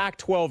at the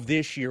Pac-12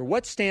 this year,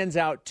 what stands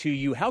out to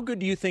you? How good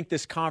do you think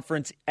this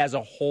conference as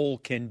a whole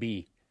can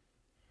be?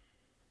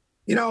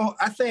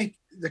 I think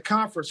the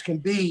conference can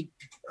be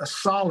a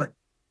solid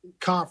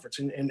conference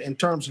in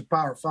terms of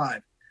Power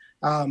 5.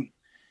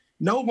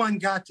 No one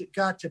got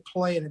to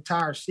play an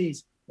entire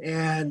season.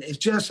 And it's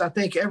just, I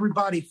think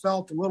everybody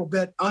felt a little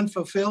bit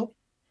unfulfilled,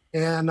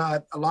 and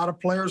a lot of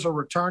players are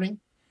returning.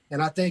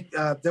 And I think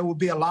there will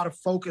be a lot of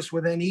focus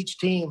within each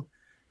team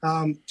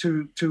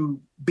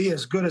to be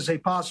as good as they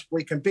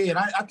possibly can be. And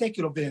I think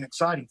it'll be an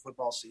exciting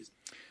football season.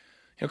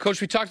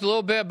 Coach, we talked a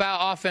little bit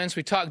about offense,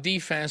 we talked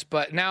defense,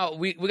 but now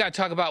we got to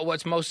talk about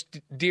what's most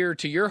dear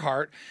to your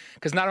heart,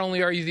 because not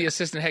only are you the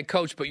assistant head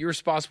coach, but you're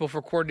responsible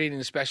for coordinating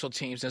the special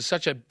teams. And it's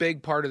such a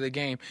big part of the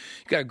game.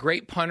 You've got a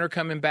great punter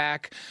coming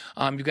back.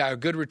 You've got a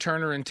good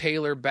returner in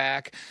Taylor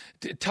back.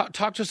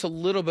 Talk to us a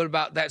little bit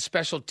about that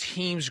special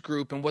teams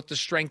group and what the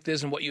strength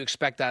is and what you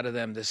expect out of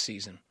them this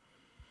season.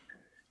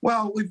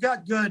 Well, we've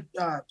got good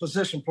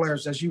position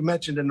players, as you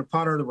mentioned, in the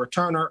punter, the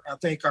returner. I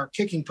think our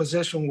kicking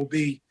position will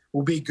be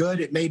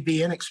good. It may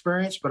be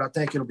inexperienced, but I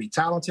think it'll be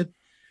talented.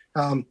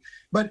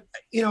 But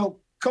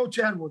Coach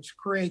Edwards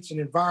creates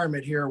an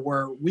environment here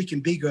where we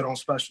can be good on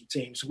special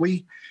teams.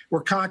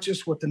 We're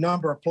conscious with the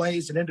number of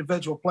plays that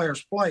individual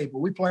players play, but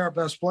we play our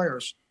best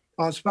players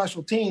on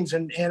special teams.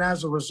 And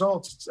as a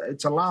result,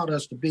 it's allowed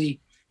us to be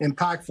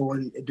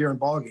impactful during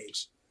ball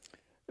games.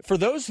 For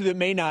those that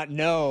may not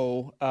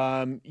know,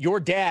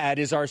 your dad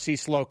is R.C.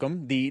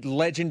 Slocum, the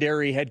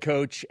legendary head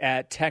coach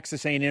at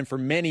Texas A&M for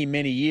many,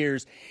 many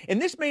years.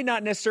 And this may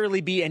not necessarily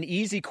be an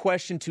easy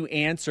question to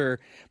answer,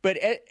 but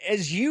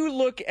as you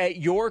look at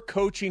your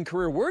coaching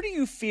career, where do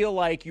you feel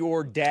like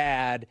your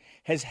dad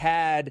has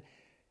had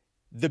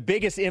the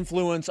biggest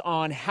influence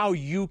on how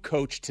you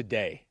coach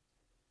today?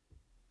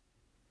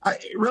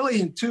 Really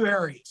in two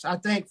areas. I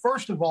think,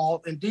 first of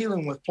all, in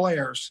dealing with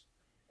players,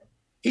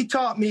 he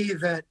taught me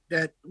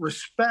that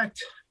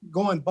respect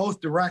going both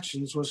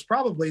directions was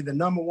probably the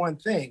number one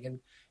thing,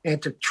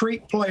 and to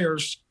treat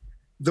players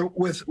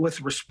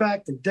with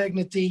respect and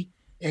dignity,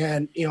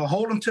 and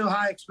hold them to a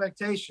high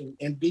expectation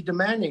and be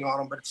demanding on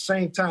them, but at the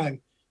same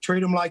time treat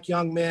them like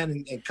young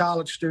men and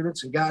college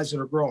students and guys that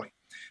are growing.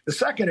 The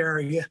second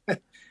area,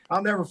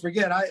 I'll never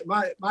forget.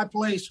 My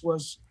place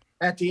was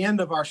at the end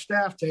of our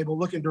staff table,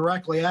 looking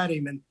directly at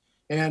him,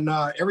 and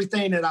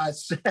everything that I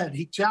said,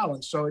 he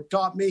challenged. So it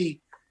taught me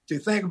to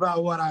think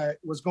about what I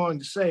was going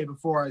to say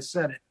before I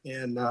said it.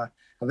 And I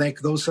think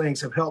those things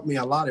have helped me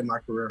a lot in my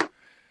career.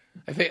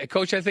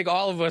 Coach, I think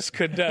all of us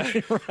could,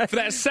 right. For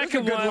that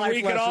second one,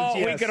 we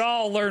could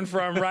all learn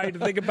from, right? To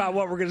think about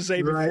what we're going to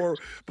say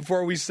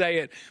before we say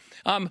it.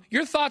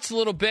 Your thoughts a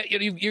little bit.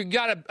 You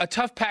got a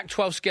tough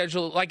Pac-12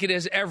 schedule like it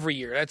is every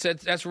year.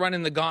 That's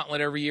running the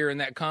gauntlet every year in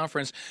that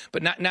conference.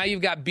 But now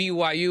you've got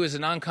BYU as a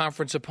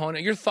non-conference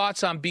opponent. Your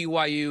thoughts on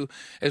BYU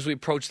as we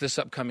approach this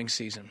upcoming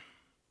season?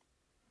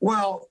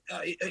 Well,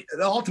 the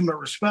ultimate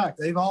respect.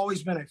 They've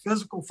always been a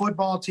physical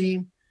football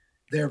team.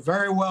 They're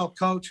very well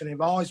coached, and they've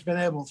always been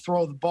able to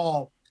throw the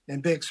ball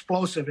and be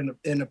explosive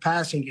in the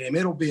passing game.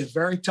 It'll be a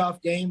very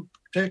tough game,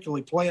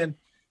 particularly playing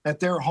at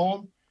their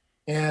home,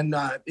 and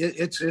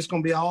it's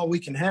going to be all we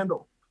can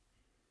handle.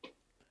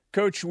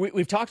 Coach,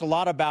 we've talked a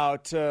lot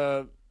about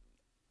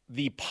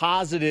the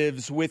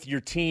positives with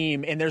your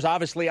team, and there's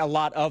obviously a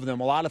lot of them,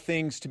 a lot of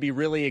things to be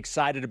really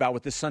excited about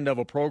with the Sun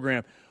Devil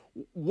program.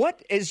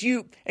 What,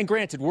 and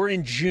granted, we're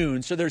in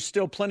June, so there's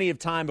still plenty of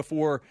time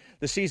before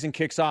the season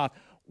kicks off.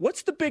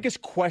 What's the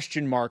biggest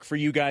question mark for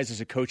you guys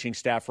as a coaching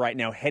staff right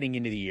now heading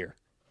into the year?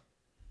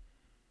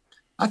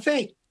 I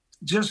think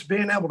just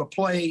being able to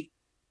play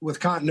with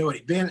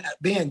continuity,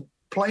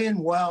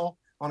 playing well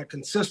on a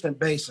consistent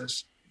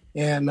basis,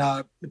 and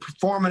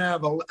performing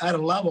at a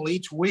level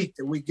each week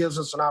that gives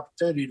us an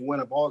opportunity to win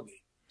a ball game.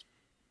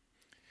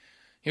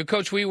 You know,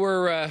 Coach, we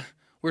were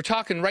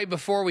talking right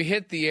before we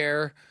hit the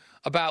air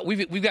about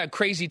we've got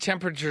crazy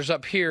temperatures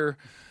up here.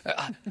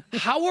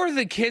 How are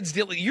the kids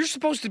dealing? You're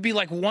supposed to be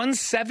like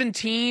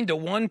 117 to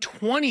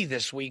 120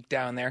 this week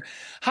down there.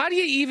 How do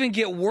you even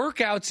get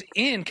workouts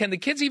in? Can the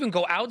kids even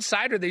go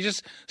outside, or are they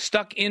just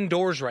stuck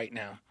indoors right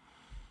now?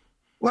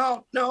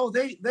 Well, no,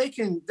 they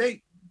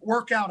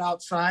work out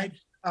outside.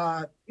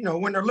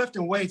 When they're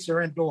lifting weights,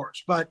 they're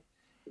indoors. But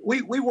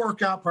we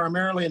work out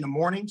primarily in the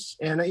mornings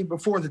and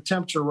before the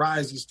temperature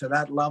rises to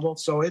that level.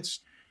 So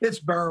it's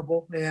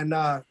bearable, and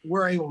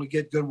we're able to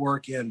get good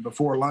work in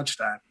before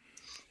lunchtime.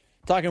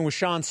 Talking with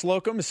Shawn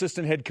Slocum,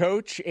 assistant head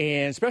coach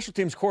and special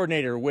teams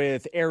coordinator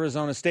with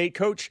Arizona State.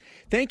 Coach,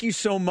 thank you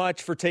so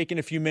much for taking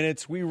a few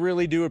minutes. We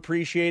really do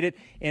appreciate it.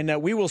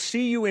 And we will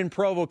see you in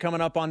Provo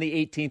coming up on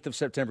the 18th of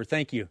September.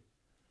 Thank you.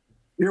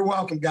 You're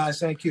welcome, guys.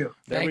 Thank you.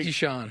 Thank you,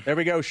 Shawn. There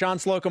we go. Shawn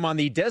Slocum on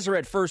the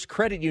Deseret First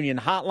Credit Union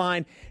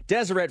hotline.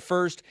 Deseret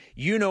First,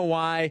 you know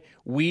why,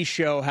 we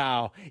show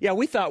how. Yeah,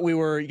 we thought we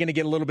were going to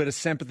get a little bit of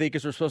sympathy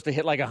because we're supposed to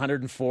hit like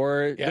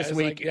 104 this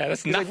week.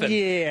 That's nothing.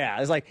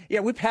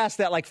 We passed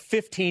that like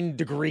 15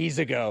 degrees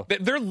ago.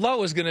 Their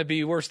low is going to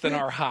be worse than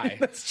our high.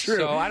 That's true.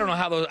 So I don't know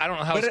how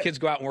those kids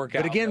go out and work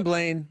out. But again,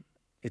 Blaine,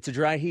 it's a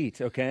dry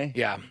heat, okay?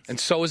 Yeah, and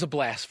so is a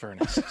blast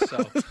furnace.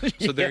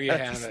 So there you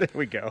have it. There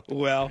we go.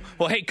 Well,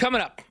 hey,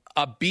 coming up,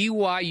 a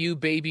BYU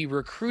baby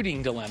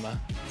recruiting dilemma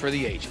for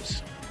the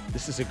ages.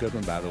 This is a good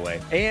one, by the way.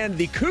 And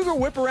the Cougar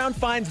Whip Around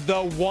finds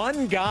the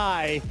one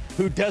guy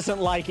who doesn't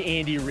like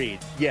Andy Reid.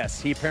 Yes,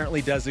 he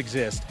apparently does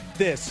exist.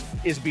 This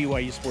is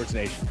BYU Sports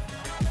Nation.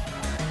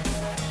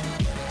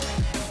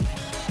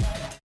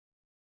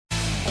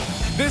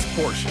 This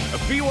portion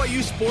of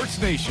BYU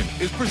Sports Nation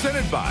is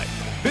presented by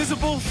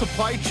Visible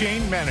Supply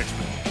Chain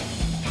Management.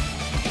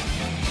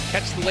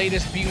 Catch the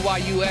latest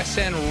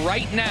BYUSN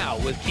right now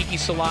with Kiki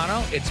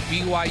Solano. It's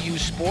BYU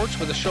Sports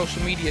with a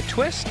social media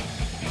twist.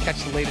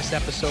 Catch the latest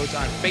episodes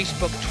on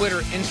Facebook, Twitter,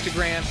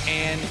 Instagram,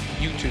 and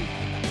YouTube.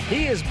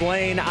 He is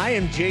Blaine. I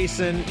am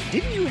Jason.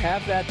 Didn't you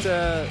have that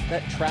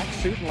track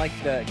suit in like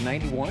the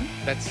 91?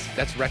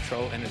 That's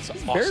retro, and it's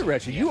awesome. Very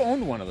retro. Yeah. You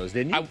owned one of those,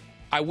 didn't you?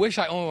 I wish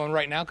I owned one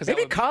right now.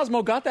 Maybe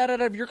Cosmo got that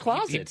out of your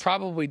closet. He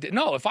probably did.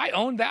 No, if I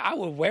owned that, I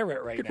would wear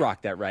it right now. You could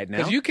rock that right now.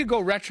 Because you could go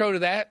retro to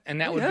that,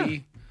 and that would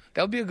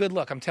be a good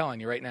look. I'm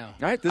telling you right now. All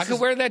right, I could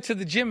wear that to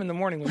the gym in the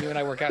morning when you and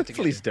I work out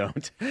together. Please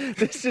don't.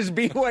 This is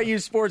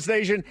BYU Sports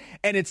Nation,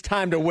 and it's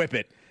time to whip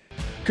it.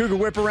 Cougar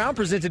Whip Around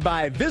presented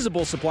by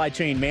Visible Supply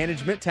Chain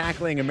Management,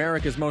 tackling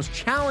America's most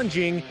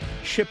challenging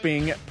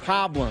shipping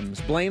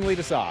problems. Blaine, lead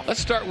us off. Let's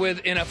start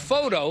with, in a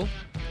photo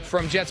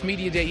from Jets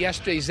Media Day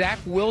yesterday, Zach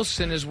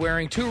Wilson is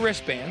wearing 2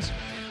 wristbands.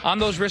 On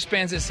those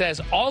wristbands, it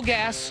says, all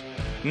gas,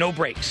 no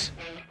brakes.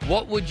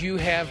 What would you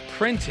have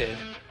printed,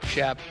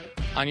 Shep,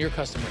 on your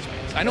custom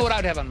wristbands? I know what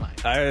I'd have on mine.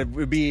 It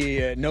would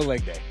be no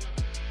leg day.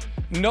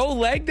 No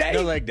leg day?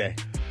 No leg day.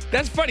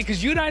 That's funny,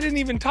 because you and I didn't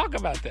even talk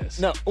about this.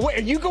 No. Wait,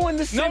 are you going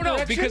the same direction?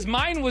 No, because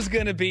mine was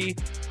going to be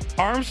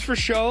arms for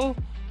show,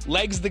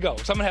 legs to go.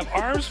 So I'm going to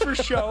have arms for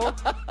show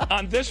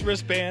on this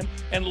wristband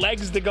and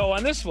legs to go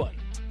on this one.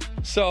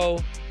 So,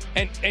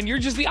 and you're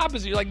just the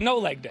opposite. You're like, no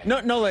leg day.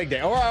 No leg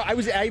day. Or I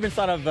even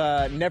thought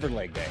of never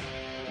leg day.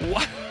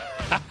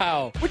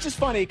 Wow. Which is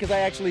funny, because I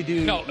actually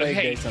do leg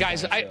day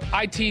sometimes. Guys,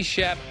 I tease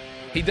Shep.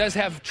 He does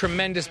have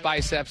tremendous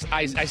biceps.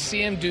 I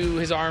see him do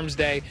his arms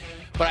day.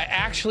 But I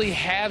actually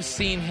have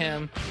seen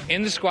him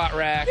in the squat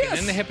rack and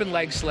in the hip and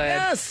leg sled.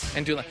 Yes.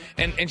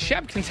 And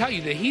Shep can tell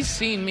you that he's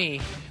seen me,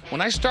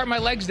 when I start my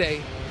legs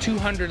day,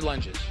 200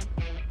 lunges.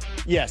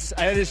 Yes,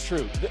 that is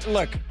true.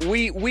 Look,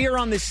 we are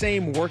on the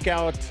same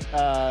workout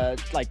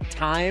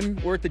time.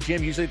 We're at the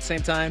gym usually at the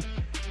same time.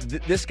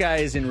 This guy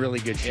is in really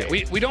good shape.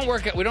 Yeah, we don't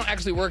work out. We don't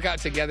actually work out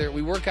together.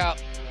 We work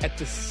out at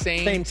the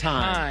same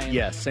time.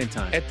 Yes, same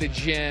time at the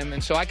gym.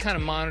 And so I kind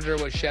of monitor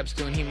what Shep's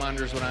doing. He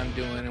monitors what I'm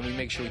doing, and we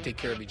make sure we take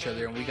care of each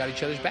other. And we got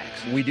each other's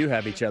backs. We do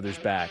have each other's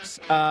backs.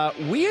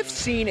 We have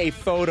seen a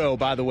photo,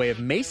 by the way, of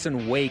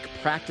Mason Wake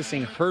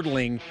practicing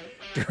hurdling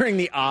during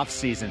the off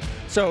season.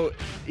 So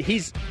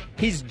he's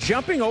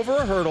jumping over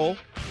a hurdle,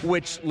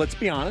 which, let's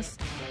be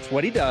honest, it's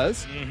what he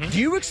does. Mm-hmm. Do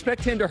you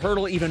expect him to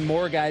hurdle even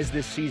more guys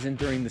this season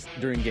during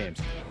games?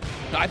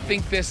 I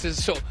think this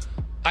is so.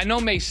 I know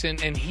Mason,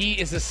 and he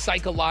is a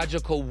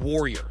psychological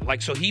warrior.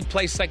 So he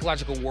plays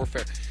psychological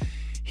warfare.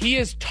 He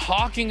is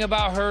talking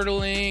about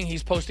hurdling.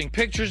 He's posting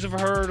pictures of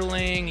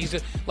hurdling.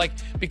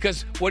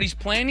 Because what he's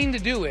planning to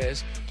do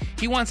is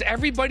he wants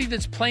everybody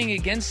that's playing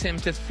against him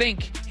to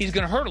think he's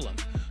going to hurdle them.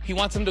 He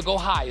wants them to go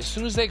high. As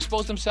soon as they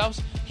expose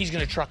themselves, he's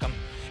going to truck them.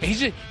 And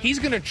he's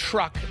going to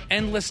truck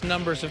endless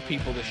numbers of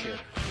people this year.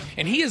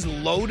 And he is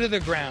low to the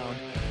ground.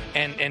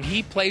 And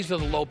he plays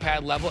with a low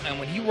pad level. And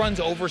when he runs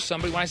over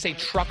somebody, when I say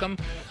truck him,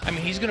 I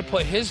mean he's going to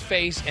put his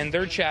face in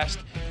their chest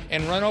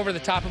and run over the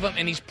top of them.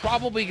 And he's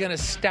probably going to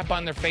step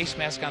on their face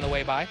mask on the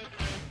way by.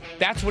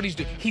 That's what he's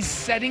doing. He's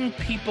setting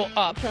people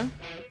up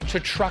to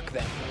truck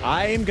them.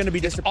 I am going to be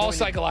disappointed. All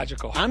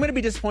psychological. I'm going to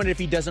be disappointed if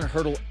he doesn't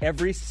hurdle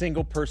every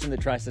single person that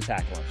tries to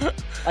tackle him.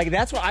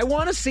 That's what I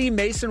want to see.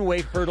 Mason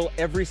Wake hurdle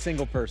every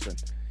single person.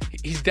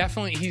 He's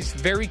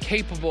very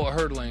capable of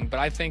hurdling, but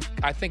I think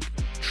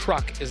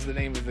truck is the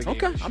name of the game.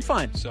 Okay, I'm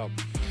fine. So,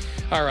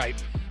 all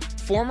right.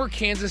 Former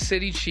Kansas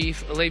City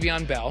Chief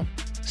Le'Veon Bell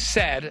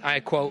said,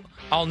 I quote,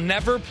 "I'll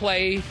never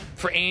play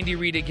for Andy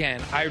Reid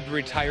again. I'd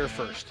retire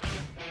first."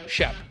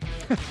 Shep,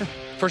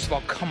 first of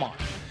all, come on.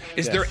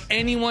 Is there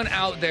anyone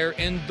out there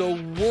in the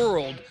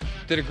world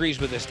that agrees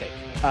with this take?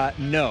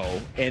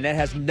 No, and that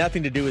has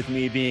nothing to do with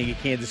me being a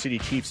Kansas City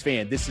Chiefs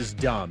fan. This is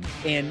dumb.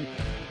 And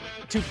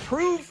to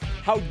prove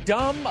how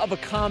dumb of a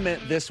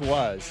comment this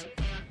was,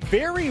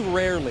 very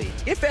rarely,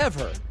 if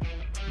ever,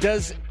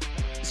 does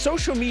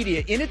social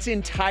media in its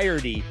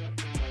entirety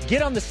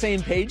get on the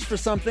same page for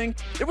something.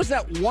 There was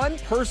that one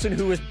person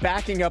who was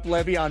backing up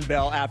Le'Veon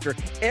Bell after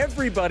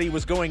everybody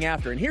was going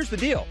after. And here's the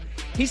deal.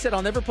 He said,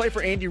 "I'll never play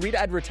for Andy Reid.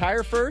 I'd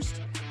retire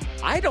first."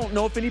 I don't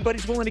know if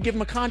anybody's willing to give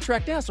him a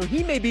contract now, so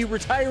he may be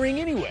retiring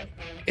anyway.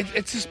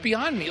 It's just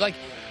beyond me.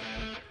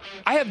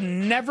 I have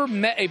never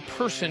met a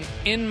person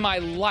in my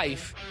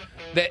life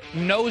that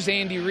knows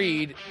Andy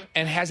Reid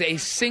and has a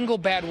single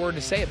bad word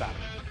to say about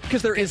him.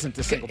 Because there isn't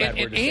a single bad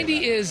word to say about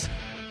him.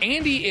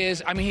 Andy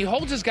is, he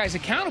holds his guys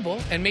accountable,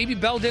 and maybe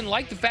Bell didn't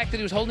like the fact that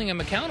he was holding him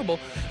accountable.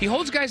 He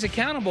holds guys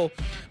accountable,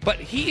 but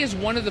he is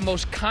one of the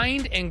most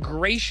kind and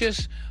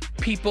gracious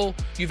people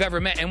you've ever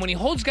met. And when he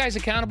holds guys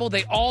accountable,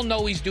 they all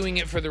know he's doing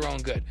it for their own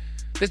good.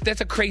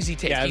 That's a crazy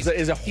take. Yeah,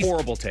 it's a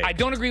horrible take. I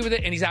don't agree with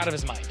it, and he's out of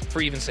his mind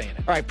for even saying it.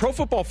 All right, Pro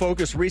Football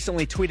Focus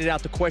recently tweeted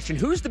out the question,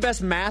 who's the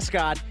best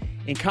mascot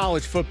in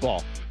college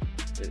football?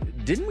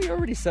 Didn't we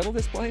already settle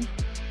this, Blaine?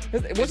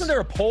 Wasn't there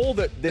a poll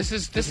that this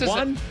is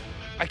one?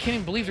 I can't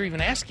even believe they're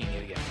even asking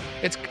it again.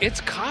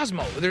 It's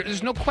Cosmo.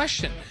 There's no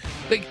question.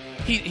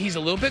 He's a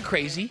little bit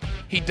crazy.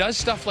 He does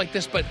stuff like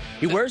this, but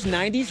he wears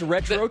 90s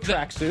retro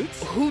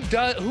tracksuits.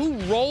 Who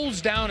rolls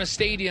down a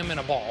stadium in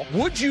a ball?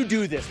 Would you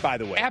do this, by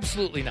the way?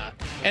 Absolutely not.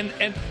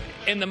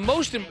 And the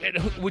most,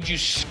 would you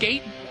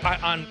skate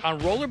on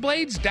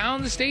rollerblades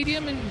down the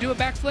stadium and do a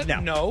backflip?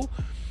 No.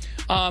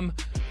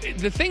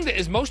 The thing that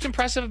is most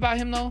impressive about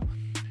him, though,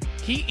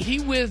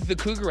 he with the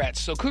Cougarettes.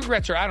 So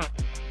Cougarettes are,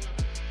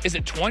 is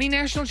it 20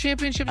 national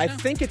championships now?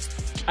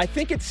 I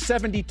think it's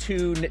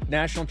 72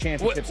 national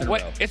championships in a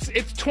row.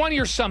 It's 20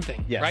 or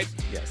something, right?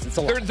 Yes, it's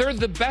a lot. They're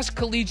the best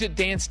collegiate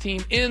dance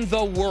team in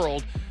the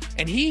world,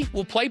 and he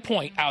will play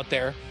point out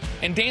there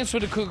and dance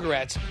with the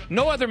Cougarettes.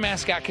 No other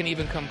mascot can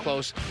even come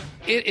close.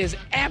 It is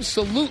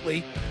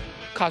absolutely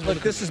Cosmo.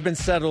 Look, this has been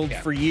settled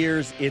for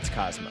years. It's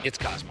Cosmo. It's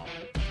Cosmo.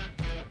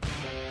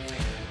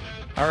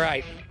 All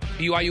right.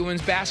 BYU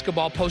women's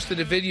basketball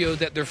posted a video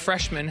that their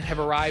freshmen have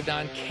arrived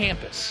on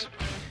campus.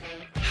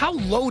 How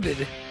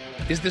loaded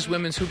is this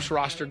women's hoops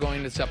roster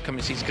going this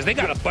upcoming season? Because they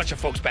got a bunch of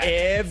folks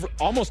back.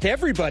 Almost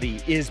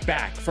everybody is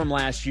back from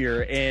last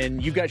year.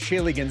 And you've got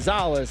Shaylee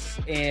Gonzalez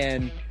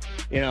and,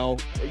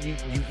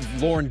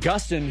 Lauren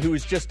Gustin, who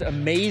is just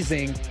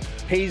amazing.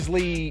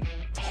 Paisley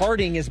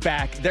Harding is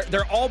back.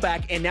 They're all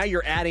back, and now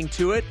you're adding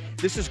to it.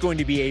 This is going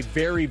to be a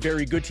very,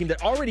 very good team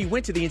that already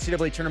went to the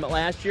NCAA tournament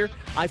last year.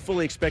 I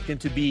fully expect them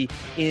to be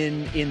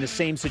in the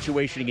same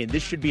situation again.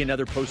 This should be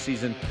another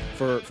postseason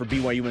for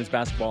BYU men's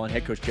basketball and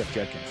head coach Jeff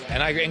Judkins.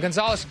 And I agree. And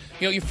Gonzalez,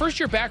 your first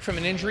year back from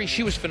an injury,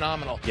 she was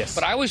phenomenal. Yes.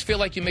 But I always feel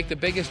like you make the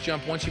biggest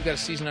jump once you've got a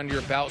season under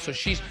your belt. So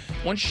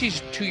once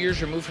she's 2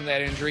 years removed from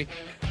that injury,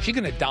 she's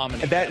going to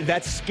dominate.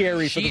 That's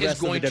scary for the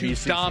rest of the WCC. She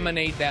is going to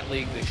dominate that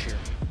league this year.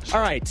 All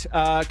right.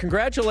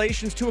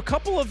 Congratulations to a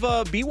couple of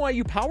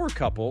BYU power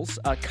couples.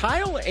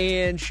 Kyle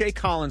and Shay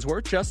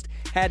Collinsworth just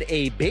had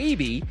a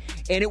baby,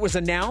 and it was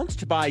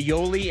announced by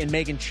Yoli and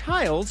Megan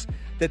Childs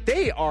that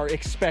they are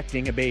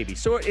expecting a baby.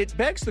 So it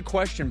begs the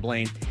question,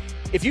 Blaine,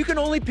 if you can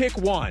only pick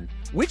one,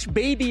 which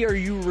baby are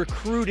you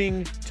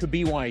recruiting to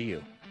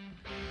BYU?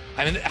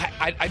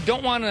 I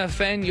don't want to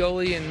offend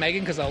Yoli and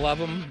Megan because I love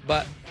them,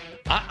 but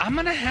I'm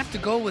going to have to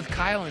go with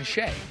Kyle and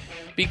Shay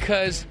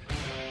because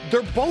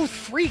they're both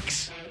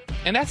freaks.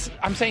 And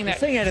I'm saying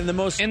that in the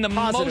most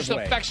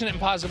affectionate and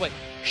positive way.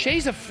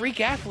 Shay's a freak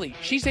athlete.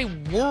 She's a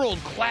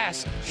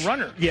world-class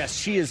runner. Yes,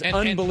 she is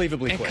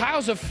unbelievably quick. And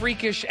Kyle's a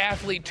freakish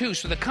athlete, too.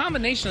 So the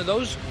combination of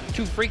those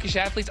two freakish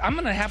athletes, I'm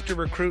going to have to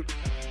recruit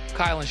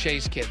Kyle and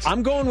Shay's kids?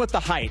 I'm going with the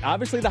height.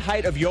 Obviously the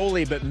height of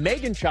Yoli, but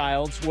Megan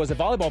Childs was a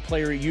volleyball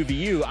player at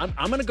UVU.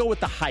 I'm going to go with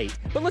the height.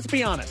 But let's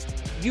be honest.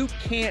 You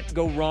can't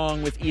go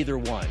wrong with either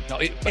one. No,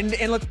 and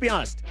let's be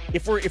honest.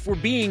 If we're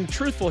being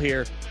truthful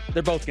here,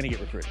 they're both going to get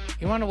recruited.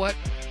 You want to know what?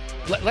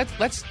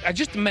 Let's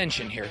just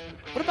mention here.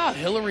 What about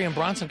Hillary and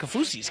Bronson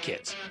Kafusi's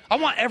kids? I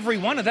want every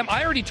one of them.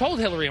 I already told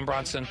Hillary and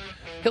Bronson.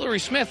 Hillary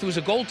Smith, who's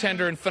a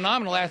goaltender and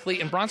phenomenal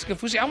athlete, and Bronson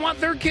Kafusi, I want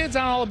their kids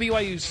on all of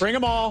BYU's. Bring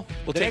them all.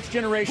 The next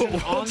generation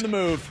on the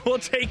move. We'll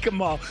take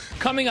them all.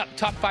 Coming up,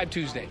 Top 5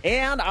 Tuesday.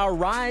 And our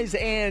Rise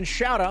and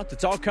Shout-Out.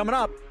 That's all coming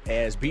up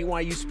as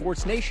BYU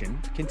Sports Nation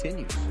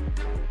continues.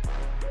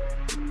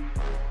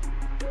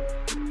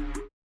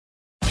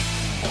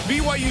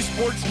 BYU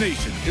Sports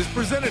Nation is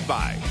presented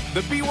by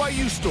The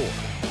BYU Store,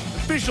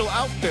 official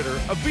outfitter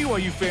of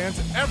BYU fans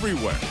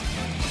everywhere.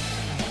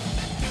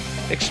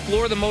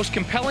 Explore the most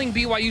compelling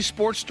BYU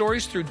sports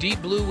stories through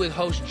Deep Blue with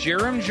host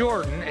Jerem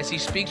Jordan as he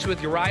speaks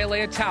with Uriah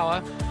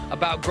Leatawa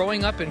about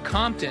growing up in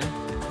Compton,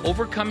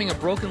 overcoming a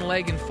broken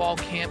leg in fall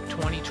camp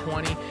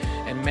 2020,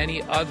 and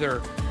many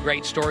other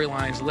great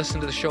storylines. Listen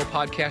to the show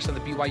podcast on the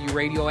BYU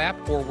radio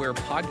app or where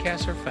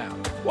podcasts are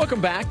found.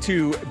 Welcome back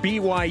to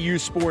BYU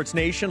Sports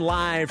Nation,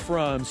 live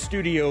from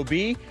Studio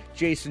B.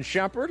 Jason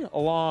Shepard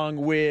along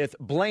with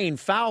Blaine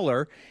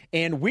Fowler,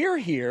 and we're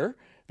here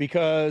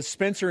because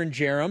Spencer and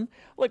Jerem,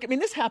 look, I mean,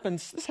 this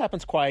happens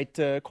quite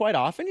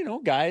often. You know,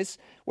 guys,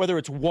 whether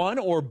it's one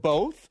or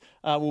both,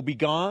 will be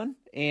gone,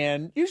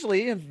 and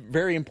usually have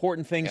very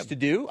important things to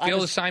do.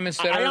 Field assignments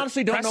that I are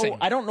honestly don't pressing. know.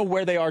 I don't know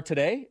where they are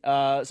today,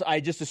 so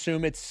I just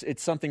assume it's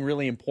something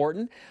really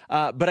important.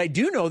 But I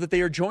do know that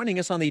they are joining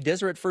us on the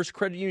Deseret First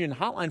Credit Union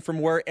hotline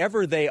from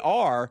wherever they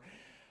are.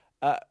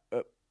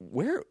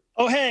 Where?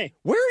 Oh, hey.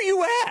 Where are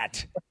you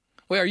at?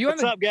 Wait, are you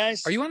What's up,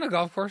 guys? Are you on the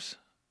golf course?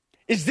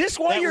 Is this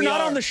why you're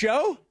not on the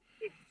show?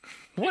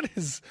 What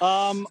is?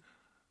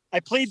 I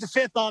plead the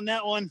fifth on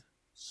that one.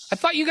 I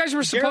thought you guys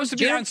were supposed to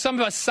be Jerem- on some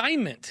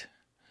assignment.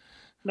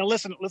 Now,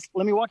 listen,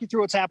 let me walk you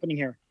through what's happening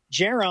here.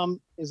 Jerem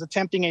is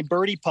attempting a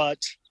birdie putt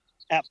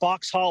at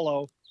Box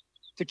Hollow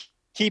to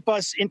keep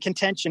us in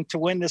contention to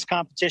win this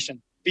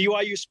competition.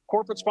 BYU's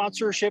corporate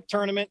sponsorship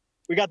tournament.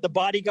 We got the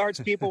bodyguards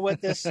people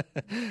with us. and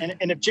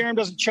if Jerem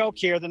doesn't choke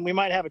here, then we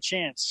might have a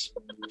chance.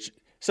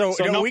 So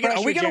no are we pressure,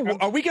 going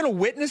Jerem. to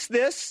witness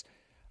this?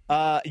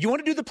 You want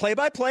to do the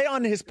play-by-play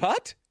on his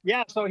putt?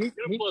 Yeah, so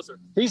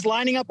he's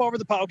lining up over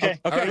the putt. Okay. Okay,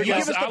 All right, you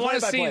yes, give us the I wanna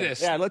see play-by-play.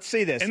 this. Yeah, let's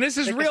see this. And this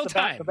is Take us real to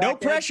back- time. the back No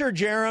end. pressure,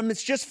 Jerem.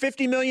 It's just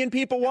 50 million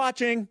people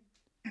watching.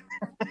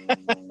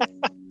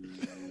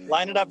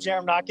 Line it up,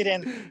 Jerem. Knock it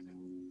in.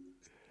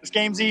 This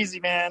game's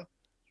easy, man.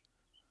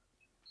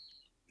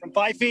 From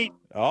 5 feet.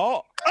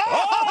 Oh.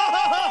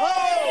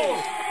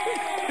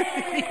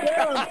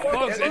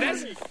 Folks,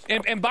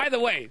 and by the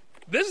way,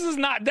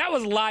 that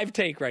was live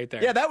take right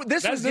there. Yeah,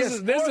 this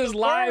is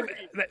live.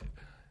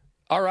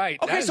 All right.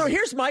 Okay, so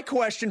here's my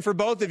question for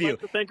both of I'd you. like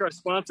to thank our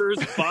sponsors,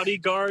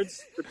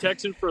 Bodyguards,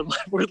 Protection for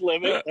Worth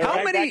Living. How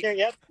Right many back there,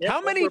 yep. how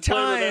many We're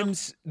playing with them.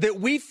 times that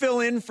we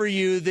fill in for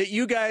you that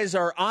you guys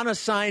are on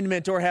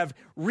assignment or have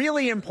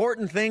really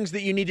important things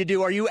that you need to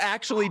do, are you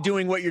actually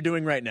doing what you're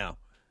doing right now?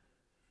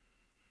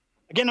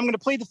 Again, I'm going to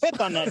plead the fifth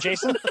on that,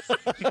 Jason.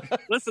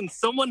 Listen,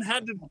 someone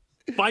had to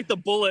bite the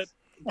bullet,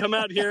 come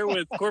out here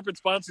with corporate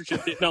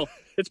sponsorship. No,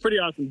 it's pretty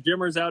awesome.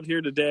 Jimmer's out here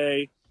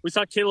today. We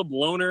saw Caleb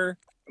Lohner.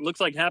 It looks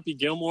like Happy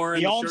Gilmore. The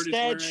in the shirt he's Olmstead,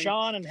 wearing.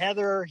 Sean, and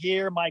Heather are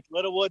here. Mike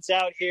Littlewood's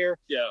out here.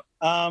 Yeah.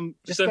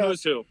 Just So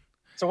who's who?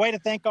 it's a way to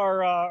thank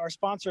our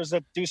sponsors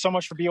that do so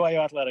much for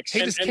BYU athletics.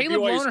 Hey, does And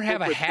Caleb BYU's Lohner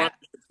have a corporate hat?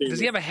 sponsorship team. Does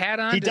he have a hat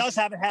on? He does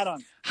have a hat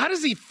on. How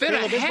does he fit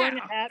Caleb a is wearing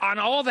hat a hat. on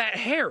all that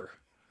hair?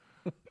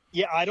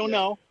 Yeah, I don't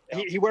know.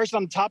 He wears it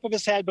on the top of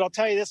his head, but I'll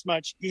tell you this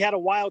much. He had a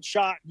wild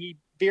shot. He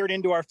veered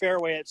into our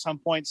fairway at some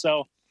point.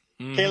 So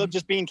Caleb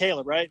just being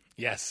Caleb, right?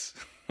 Yes.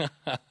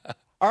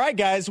 All right,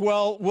 guys.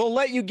 Well, we'll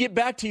let you get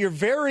back to your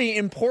very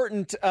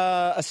important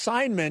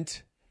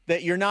assignment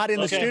that you're not in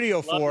the Okay, studio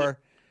love for. it.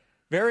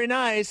 Very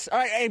nice. All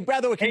right. Hey,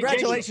 by the way, Hey,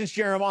 congratulations,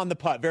 Jerem, on the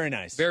putt. Very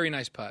nice. Very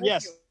nice putt.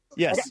 Yes.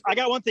 Yes. I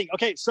got one thing.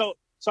 Okay, so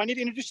I need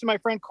to introduce you to my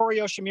friend Corey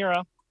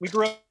Yoshimura. We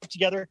grew up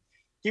together.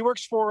 He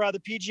works for the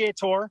PGA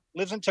Tour,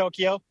 lives in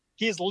Tokyo.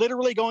 He is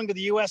literally going to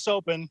the U.S.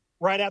 Open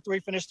right after we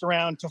finished the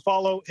round to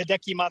follow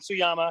Hideki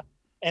Matsuyama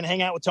and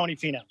hang out with Tony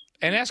Finau.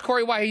 And ask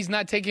Corey why he's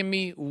not taking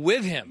me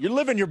with him. You're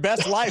living your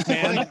best life,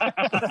 man.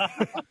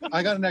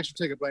 I got an extra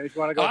ticket, Blaine, if you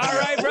want to go. All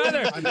right,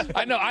 brother.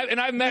 I know.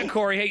 I've met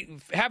Corey. Hey,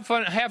 have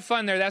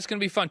fun there. That's going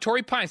to be fun.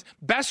 Torrey Pines,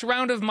 best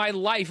round of my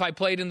life I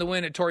played in the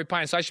win at Torrey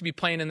Pines, so I should be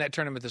playing in that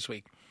tournament this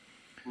week.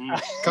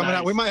 Coming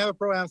out. We might have a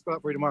pro-am spot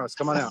for you tomorrow, so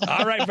come on out.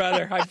 All right,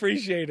 brother. I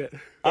appreciate it.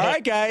 All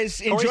right, guys.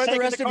 Enjoy Corey's the taking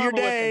rest the of your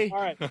karma with day. him.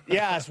 All right.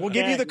 Yes, we'll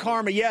give you the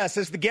karma. Yes,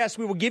 as the guest,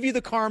 we will give you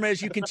the karma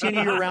as you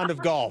continue your round of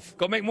golf.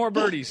 Go make more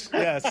birdies.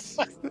 Yes.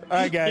 All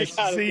right, guys.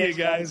 Yeah. See you Thanks,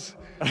 guys.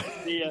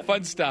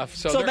 Fun stuff.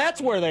 So that's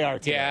where they are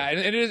today. Yeah, and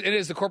it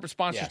is the corporate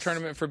sponsors Yes.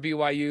 tournament for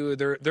BYU.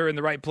 They're in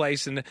the right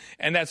place, and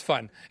that's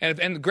fun.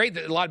 And great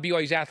that a lot of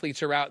BYU's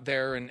athletes are out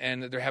there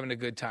and they're having a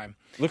good time.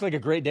 Looked like a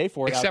great day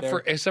for it Except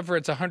out there. for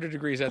it's 100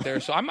 degrees out there,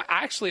 so I'm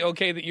actually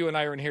okay that you and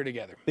I are in here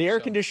together. The air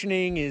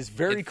conditioning is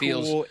very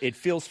cool. It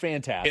feels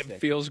fantastic. It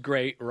feels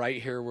great right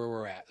here where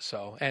we're at.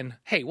 So, and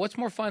hey, what's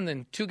more fun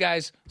than two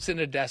guys sitting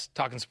at a desk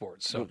talking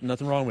sports? So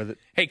nothing wrong with it.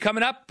 Hey,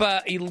 coming up,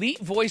 Elite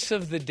Voice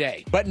of the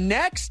Day. But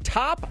next,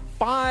 Top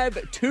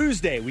 5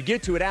 Tuesday. We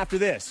get to it after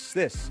this.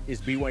 This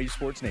is BYU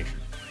Sports Nation.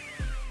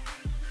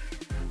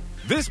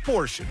 This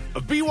portion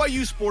of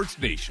BYU Sports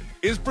Nation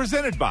is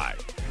presented by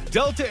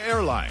Delta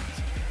Airlines.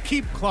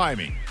 Keep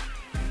climbing.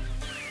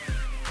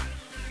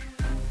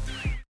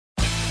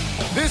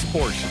 This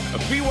portion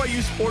of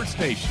BYU Sports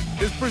Nation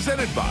is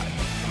presented by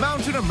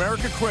Mountain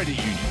America Credit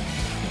Union,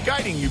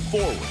 guiding you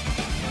forward.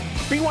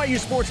 BYU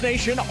Sports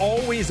Nation,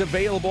 always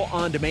available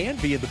on demand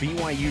via the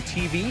BYU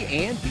TV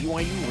and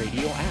BYU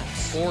radio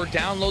apps. Or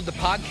download the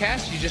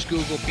podcast. You just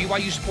Google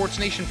BYU Sports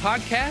Nation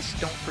Podcast.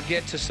 Don't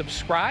forget to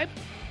subscribe,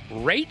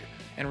 rate,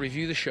 and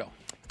review the show.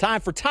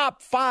 Time for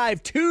Top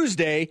 5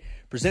 Tuesday,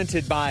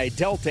 presented by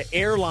Delta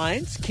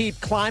Airlines.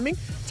 Keep climbing.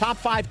 Top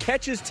 5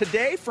 catches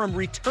today from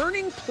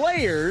returning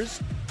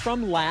players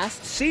from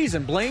last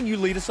season. Blaine, you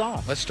lead us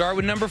off. Let's start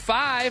with number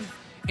 5.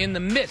 In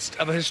the midst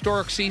of a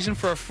historic season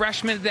for a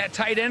freshman at that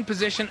tight end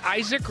position,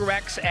 Isaac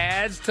Rex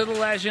adds to the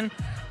legend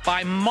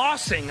by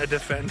mossing a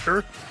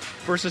defender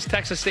versus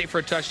Texas State for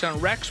a touchdown.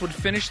 Rex would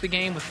finish the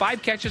game with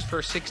 5 catches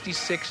for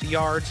 66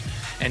 yards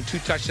and 2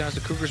 touchdowns.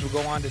 The Cougars would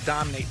go on to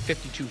dominate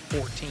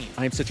 52-14.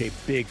 I am such a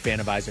big fan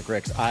of Isaac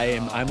Rex.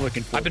 I'm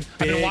looking for I've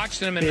been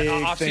watching him in the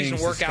off-season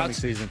workouts.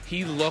 Season.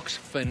 He looks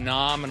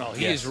phenomenal.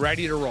 He is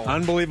ready to roll.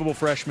 Unbelievable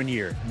freshman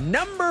year.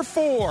 Number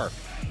 4.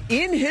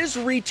 In his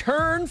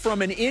return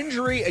from an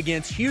injury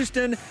against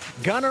Houston,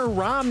 Gunnar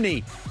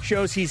Romney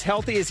shows he's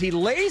healthy as he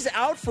lays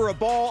out for a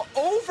ball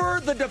over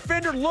the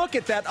defender. Look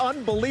at that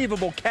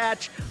unbelievable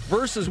catch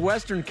versus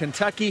Western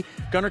Kentucky.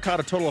 Gunnar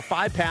caught a total of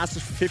 5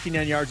 passes for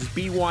 59 yards as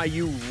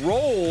BYU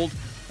rolled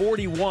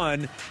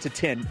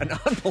 41-10. An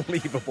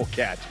unbelievable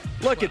catch.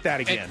 Look at that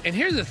again. And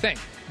here's the thing.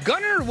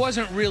 Gunnar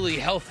wasn't really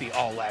healthy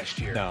all last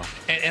year. No.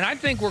 And I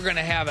think we're going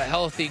to have a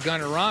healthy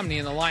Gunnar Romney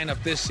in the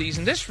lineup this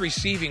season. This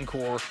receiving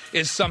core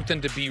is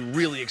something to be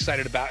really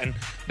excited about, and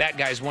that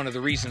guy's one of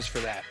the reasons for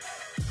that.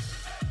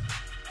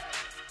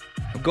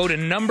 We'll go to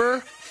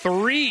number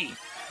 3.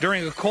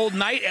 During a cold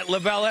night at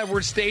Lavelle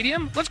Edwards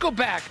Stadium, let's go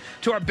back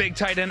to our big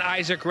tight end,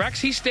 Isaac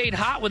Rex. He stayed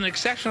hot with an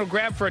exceptional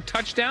grab for a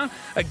touchdown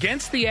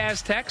against the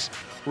Aztecs.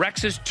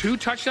 Rex's 2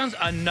 touchdowns,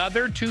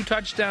 another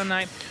 2-touchdown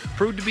night,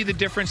 proved to be the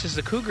difference as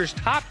the Cougars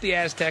topped the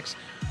Aztecs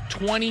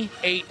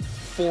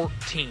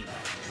 28-14.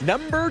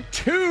 Number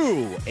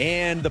 2,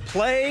 and the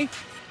play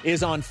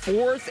is on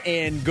 4th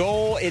and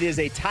goal. It is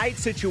a tight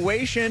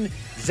situation.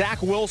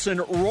 Zach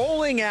Wilson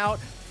rolling out,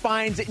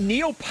 finds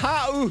Neil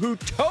Pau, who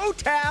toe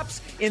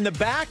taps in the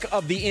back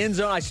of the end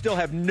zone. I still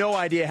have no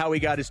idea how he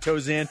got his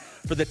toes in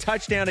for the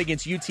touchdown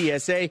against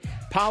UTSA.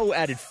 Pau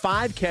added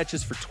 5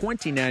 catches for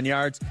 29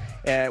 yards.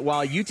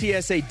 While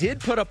UTSA did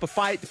put up a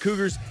fight, the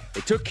Cougars,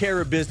 they took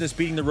care of business,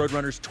 beating the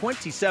Roadrunners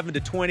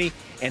 27-20,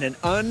 and an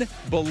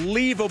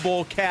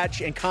unbelievable catch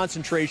and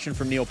concentration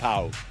from Neil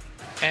Pau.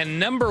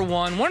 And number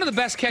 1, one of the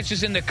best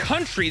catches in the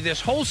country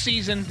this whole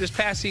season, this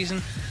past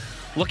season,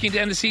 looking to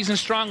end the season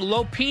strong,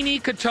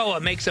 Lopini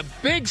Katoa makes a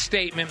big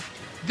statement.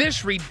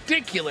 This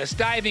ridiculous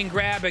diving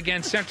grab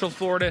against Central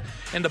Florida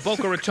in the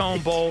Boca Raton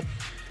Bowl.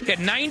 He had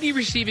 90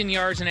 receiving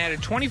yards and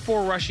added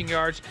 24 rushing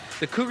yards.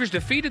 The Cougars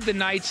defeated the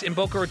Knights in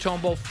Boca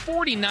Raton Bowl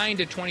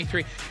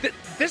 49-23.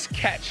 This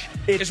catch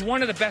is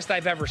one of the best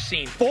I've ever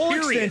seen. Full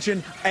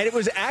extension, and it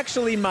was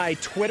actually my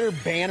Twitter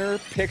banner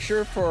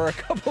picture for a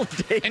couple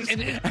of days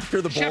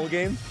after the bowl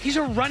game. He's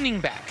a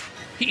running back.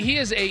 He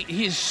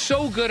is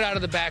so good out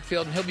of the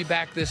backfield, and he'll be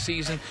back this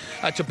season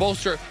to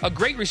bolster a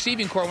great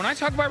receiving core. When I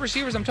talk about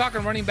receivers, I'm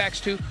talking running backs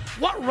too.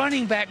 What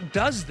running back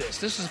does this?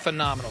 This is a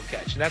phenomenal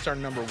catch. That's our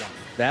number 1.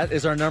 That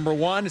is our number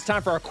 1. It's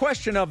time for our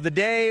question of the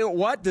day.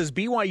 What does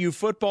BYU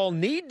football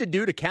need to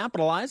do to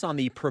capitalize on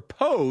the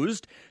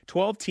proposed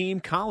 12-team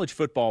college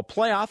football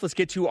playoff? Let's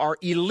get to our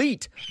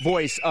elite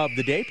voice of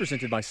the day,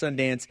 presented by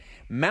Sundance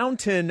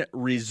Mountain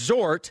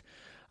Resort.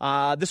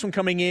 This one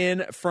coming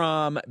in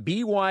from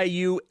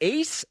BYU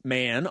Ace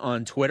Man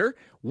on Twitter.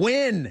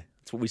 Win.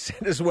 That's what we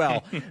said as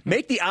well.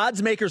 Make the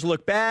odds makers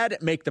look bad.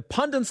 Make the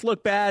pundits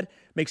look bad.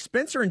 Make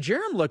Spencer and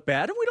Jerem look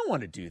bad. And we don't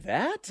want to do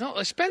that.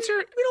 No, Spencer.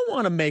 We don't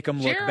want to make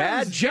them look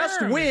bad. Just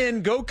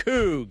win. Go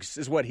Cougs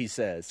is what he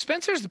says.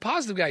 Spencer's the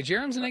positive guy.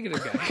 Jerem's the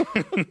negative guy.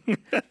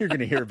 You're going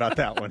to hear about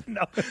that one.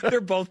 No,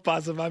 they're both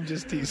positive. I'm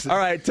just teasing. All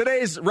right.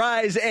 Today's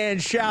Rise and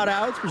Shout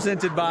Outs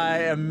presented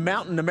by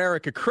Mountain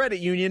America Credit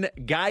Union,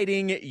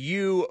 guiding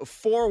you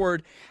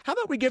forward. How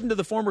about we give them to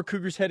the former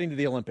Cougars heading to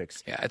the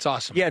Olympics? Yeah, it's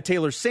awesome. Yeah,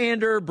 Taylor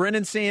Sander,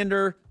 Brennan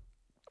Sander.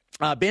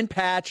 Ben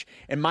Patch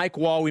and Mike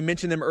Wall, we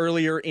mentioned them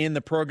earlier in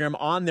the program,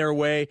 on their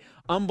way.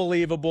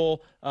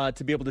 Unbelievable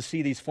to be able to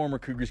see these former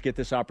Cougars get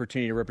this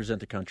opportunity to represent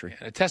the country.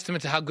 And a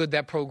testament to how good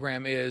that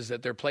program is,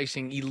 that they're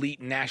placing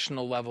elite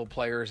national level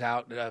players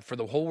out for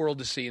the whole world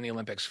to see in the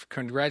Olympics.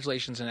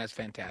 Congratulations, and that's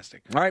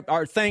fantastic. All right,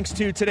 our thanks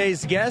to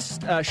today's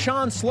guest,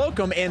 Sean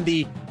Slocum, and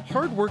the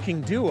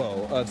hardworking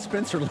duo of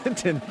Spencer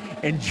Linton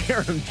and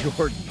Jarom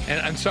Jordan.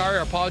 And I'm sorry,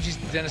 our apologies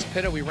to Dennis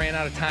Pitta. We ran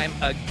out of time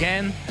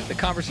again. The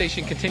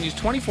conversation continues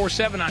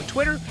 24/7 on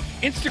Twitter,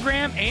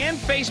 Instagram, and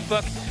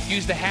Facebook.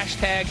 Use the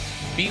hashtag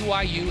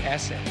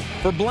BYUSN.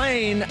 For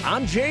Blaine,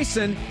 I'm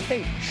Jason.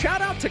 Hey,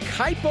 shout out to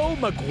Kaipo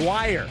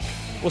McGuire.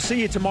 We'll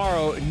see you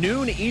tomorrow,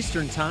 noon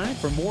Eastern time,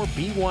 for more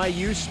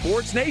BYU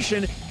Sports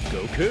Nation.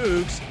 Go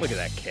Cougs. Look at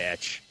that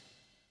catch.